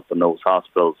went up in those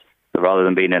hospitals. So rather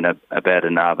than being in a bed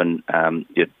in Navan,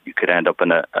 you could end up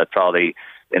in a trolley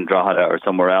in Drogheda or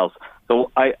somewhere else.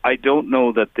 So I don't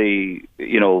know that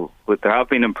there have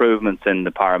been improvements in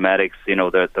the paramedics.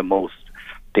 The most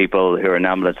people who are in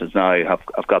ambulances now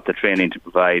have got the training to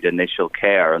provide initial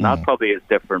care, and that probably is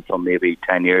different from maybe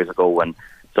 10 years ago when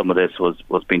some of this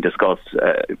was being discussed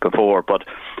before. But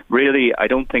really, I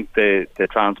don't think the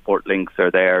transport links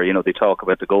are there. They talk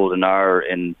about the golden hour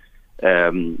in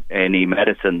any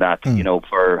medicine that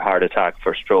for heart attack,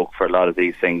 for stroke, for a lot of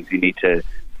these things, you need to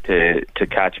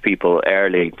catch people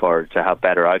early to have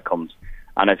better outcomes.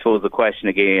 And I suppose the question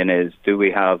again is, do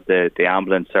we have the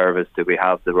ambulance service? Do we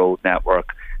have the road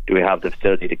network? Do we have the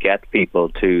facility to get people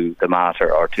to the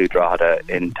Mater or to Drogheda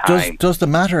in time? Does the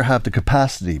Mater have the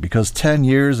capacity? Because 10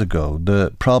 years ago,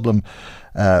 the problem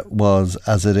was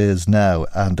as it is now,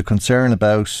 and the concern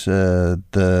about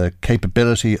the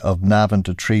capability of Navan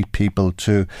to treat people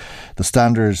to the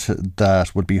standards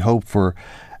that would be hoped for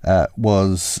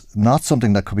was not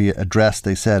something that could be addressed,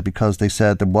 they said, because they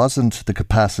said there wasn't the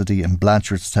capacity in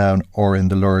Blanchardstown or in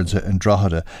the Lourdes in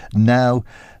Drogheda. Now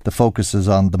the focus is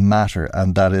on the Mater,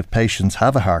 and that if patients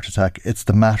have a heart attack, it's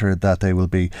the Mater that they will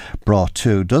be brought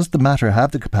to. Does the Mater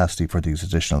have the capacity for these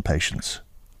additional patients?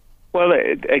 Well,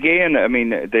 again, I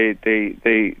mean,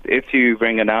 if you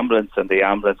bring an ambulance and the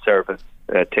ambulance service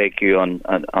take you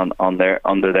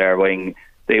under their wing,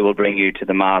 they will bring you to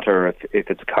the Mater. If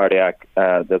it's cardiac,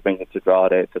 they'll bring it to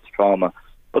Drogheda if it's trauma.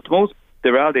 But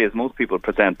the reality is most people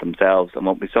present themselves, and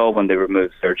what we saw when they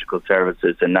removed surgical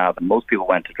services in Navan, most people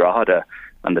went to Drogheda,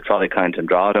 and the trolley count in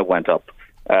Drogheda went up.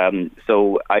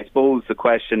 So I suppose the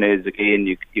question is, again,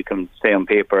 you can say on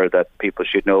paper that people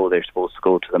should know they're supposed to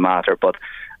go to the Mater, but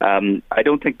I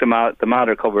don't think the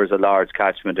Mater covers a large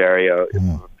catchment area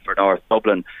for North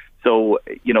Dublin. So,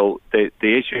 the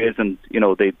issue isn't,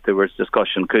 there was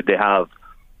discussion, could they have,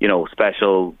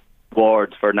 special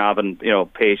wards for Navan,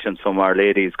 patients from Our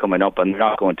Lady's coming up, and they're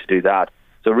not going to do that.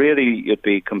 So really, you'd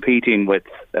be competing with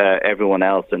everyone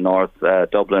else in North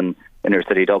Dublin, inner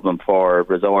city Dublin, for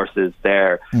resources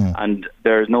there. And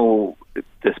there's no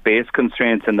the space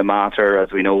constraints in the Mater,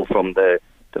 as we know from the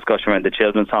discussion around the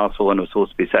Children's Hospital when it was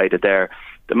supposed to be sited there.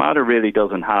 The Mater really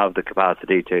doesn't have the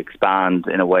capacity to expand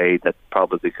in a way that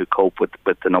probably could cope with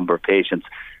the number of patients.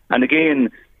 And again,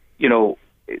 for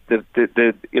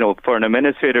an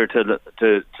administrator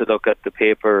to look at the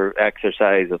paper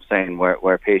exercise of saying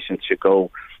where patients should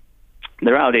go,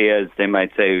 the reality is they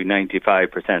might say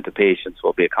 95% of patients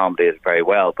will be accommodated very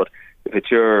well, but if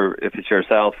it's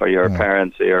yourself or your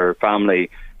parents or your family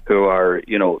who are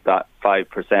that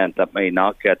 5% that may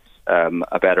not get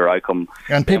a better outcome.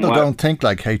 And people don't think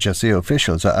like HSE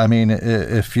officials. I mean,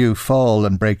 if you fall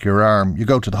and break your arm, you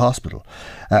go to the hospital.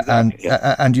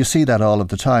 And you see that all of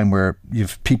the time, where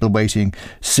you've people waiting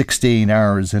 16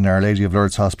 hours in Our Lady of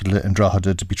Lourdes Hospital in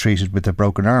Drogheda to be treated with a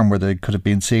broken arm, where they could have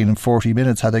been seen in 40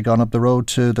 minutes had they gone up the road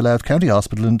to the Louth County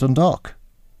Hospital in Dundalk.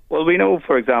 Well, we know,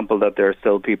 for example, that there are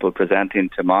still people presenting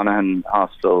to Monaghan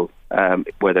Hospital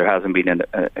where there hasn't been an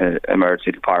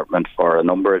emergency department for a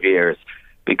number of years,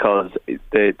 because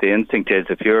the instinct is,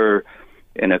 if you're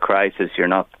in a crisis, you're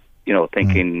not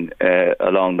thinking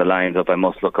along the lines of, I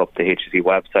must look up the HSE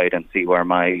website and see where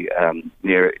my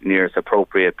nearest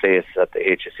appropriate place at the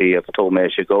HSE have told me I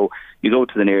should go. You go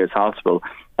to the nearest hospital.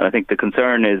 And I think the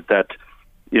concern is that,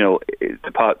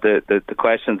 the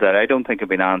questions that I don't think have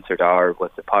been answered are,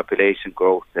 with the population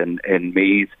growth in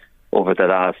Meath over the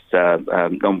last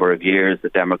number of years, the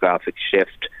demographic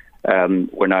shift,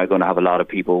 we're now going to have a lot of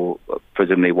people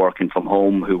presumably working from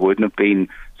home who wouldn't have been.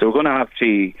 So we're going to have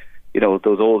to,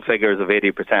 those old figures of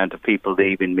 80% of people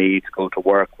leaving Meath to go to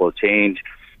work will change.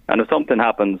 And if something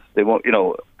happens, they won't,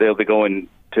 they'll be going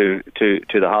to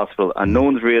the hospital. And no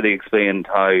one's really explained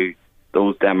how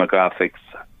those demographics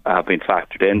have been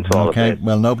factored into all of this.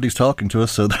 Well, nobody's talking to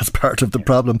us, so that's part of the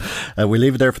problem. We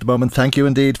leave it there for the moment. Thank you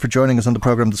indeed for joining us on the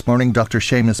programme this morning. Dr.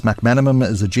 Seamus McMenamon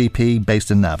is a GP based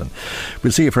in Navan.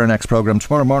 We'll see you for our next programme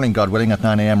tomorrow morning, God willing, at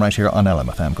 9 a.m. right here on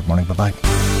LMFM. Good morning. Bye-bye.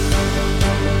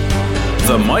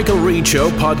 The Michael Reid Show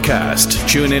podcast.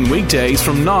 Tune in weekdays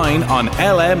from 9 on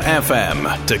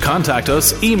LMFM. To contact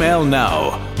us, email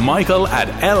now,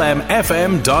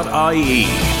 michael@lmfm.ie.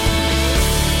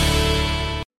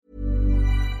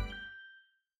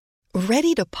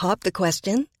 Ready to pop the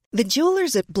question? The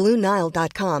jewelers at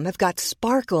BlueNile.com have got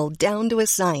sparkle down to a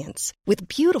science with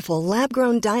beautiful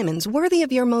lab-grown diamonds worthy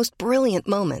of your most brilliant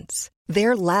moments.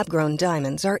 Their lab-grown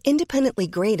diamonds are independently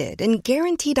graded and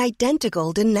guaranteed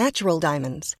identical to natural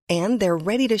diamonds, and they're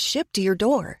ready to ship to your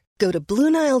door. Go to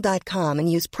BlueNile.com and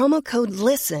use promo code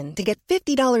LISTEN to get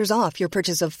 $50 off your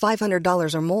purchase of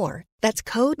 $500 or more. That's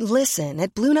code LISTEN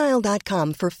at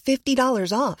BlueNile.com for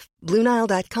 $50 off.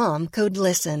 BlueNile.com, code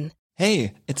LISTEN.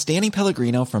 Hey, it's Danny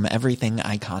Pellegrino from Everything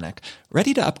Iconic.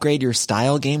 Ready to upgrade your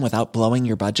style game without blowing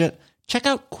your budget? Check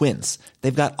out Quince.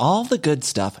 They've got all the good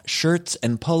stuff, shirts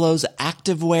and polos,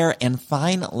 activewear, and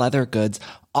fine leather goods,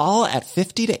 all at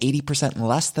 50 to 80%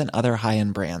 less than other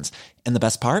high-end brands. And the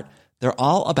best part? They're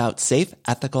all about safe,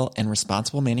 ethical, and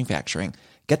responsible manufacturing.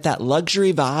 Get that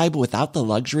luxury vibe without the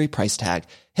luxury price tag.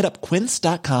 Hit up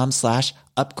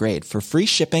quince.com/upgrade for free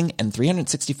shipping and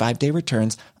 365-day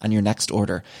returns on your next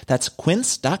order. That's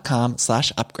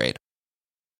quince.com/upgrade.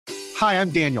 Hi, I'm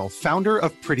Daniel, founder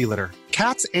of Pretty Litter.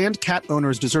 Cats and cat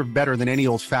owners deserve better than any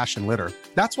old-fashioned litter.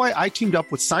 That's why I teamed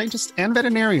up with scientists and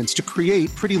veterinarians to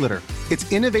create Pretty Litter. Its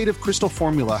innovative crystal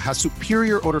formula has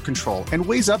superior odor control and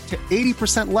weighs up to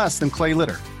 80% less than clay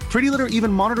litter. Pretty Litter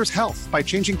even monitors health by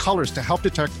changing colors to help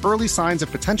detect early signs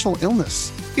of potential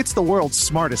illness. It's the world's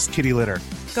smartest kitty litter.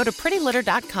 Go to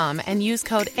prettylitter.com and use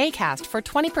code ACAST for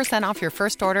 20% off your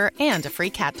first order and a free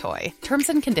cat toy. Terms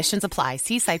and conditions apply.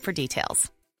 See site for details.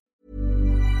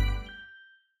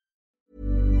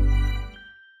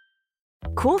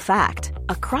 Cool fact,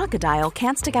 a crocodile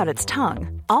can't stick out its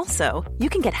tongue. Also, you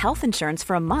can get health insurance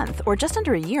for a month or just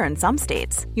under a year in some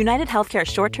states. United Healthcare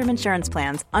short-term insurance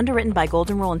plans, underwritten by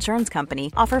Golden Rule Insurance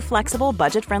Company, offer flexible,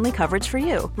 budget-friendly coverage for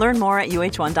you. Learn more at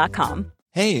uh1.com.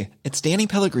 Hey, it's Danny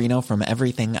Pellegrino from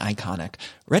Everything Iconic.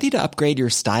 Ready to upgrade your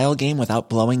style game without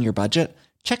blowing your budget?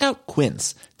 Check out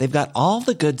Quince. They've got all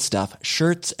the good stuff,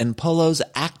 shirts and polos,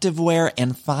 activewear,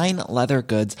 and fine leather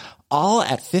goods, all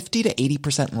at 50 to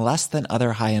 80% less than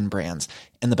other high-end brands.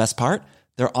 And the best part?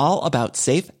 They're all about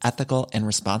safe, ethical, and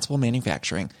responsible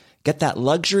manufacturing. Get that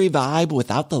luxury vibe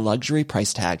without the luxury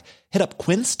price tag. Hit up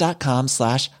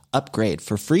quince.com/upgrade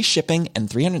for free shipping and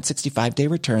 365-day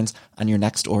returns on your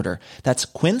next order. That's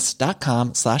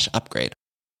quince.com/upgrade.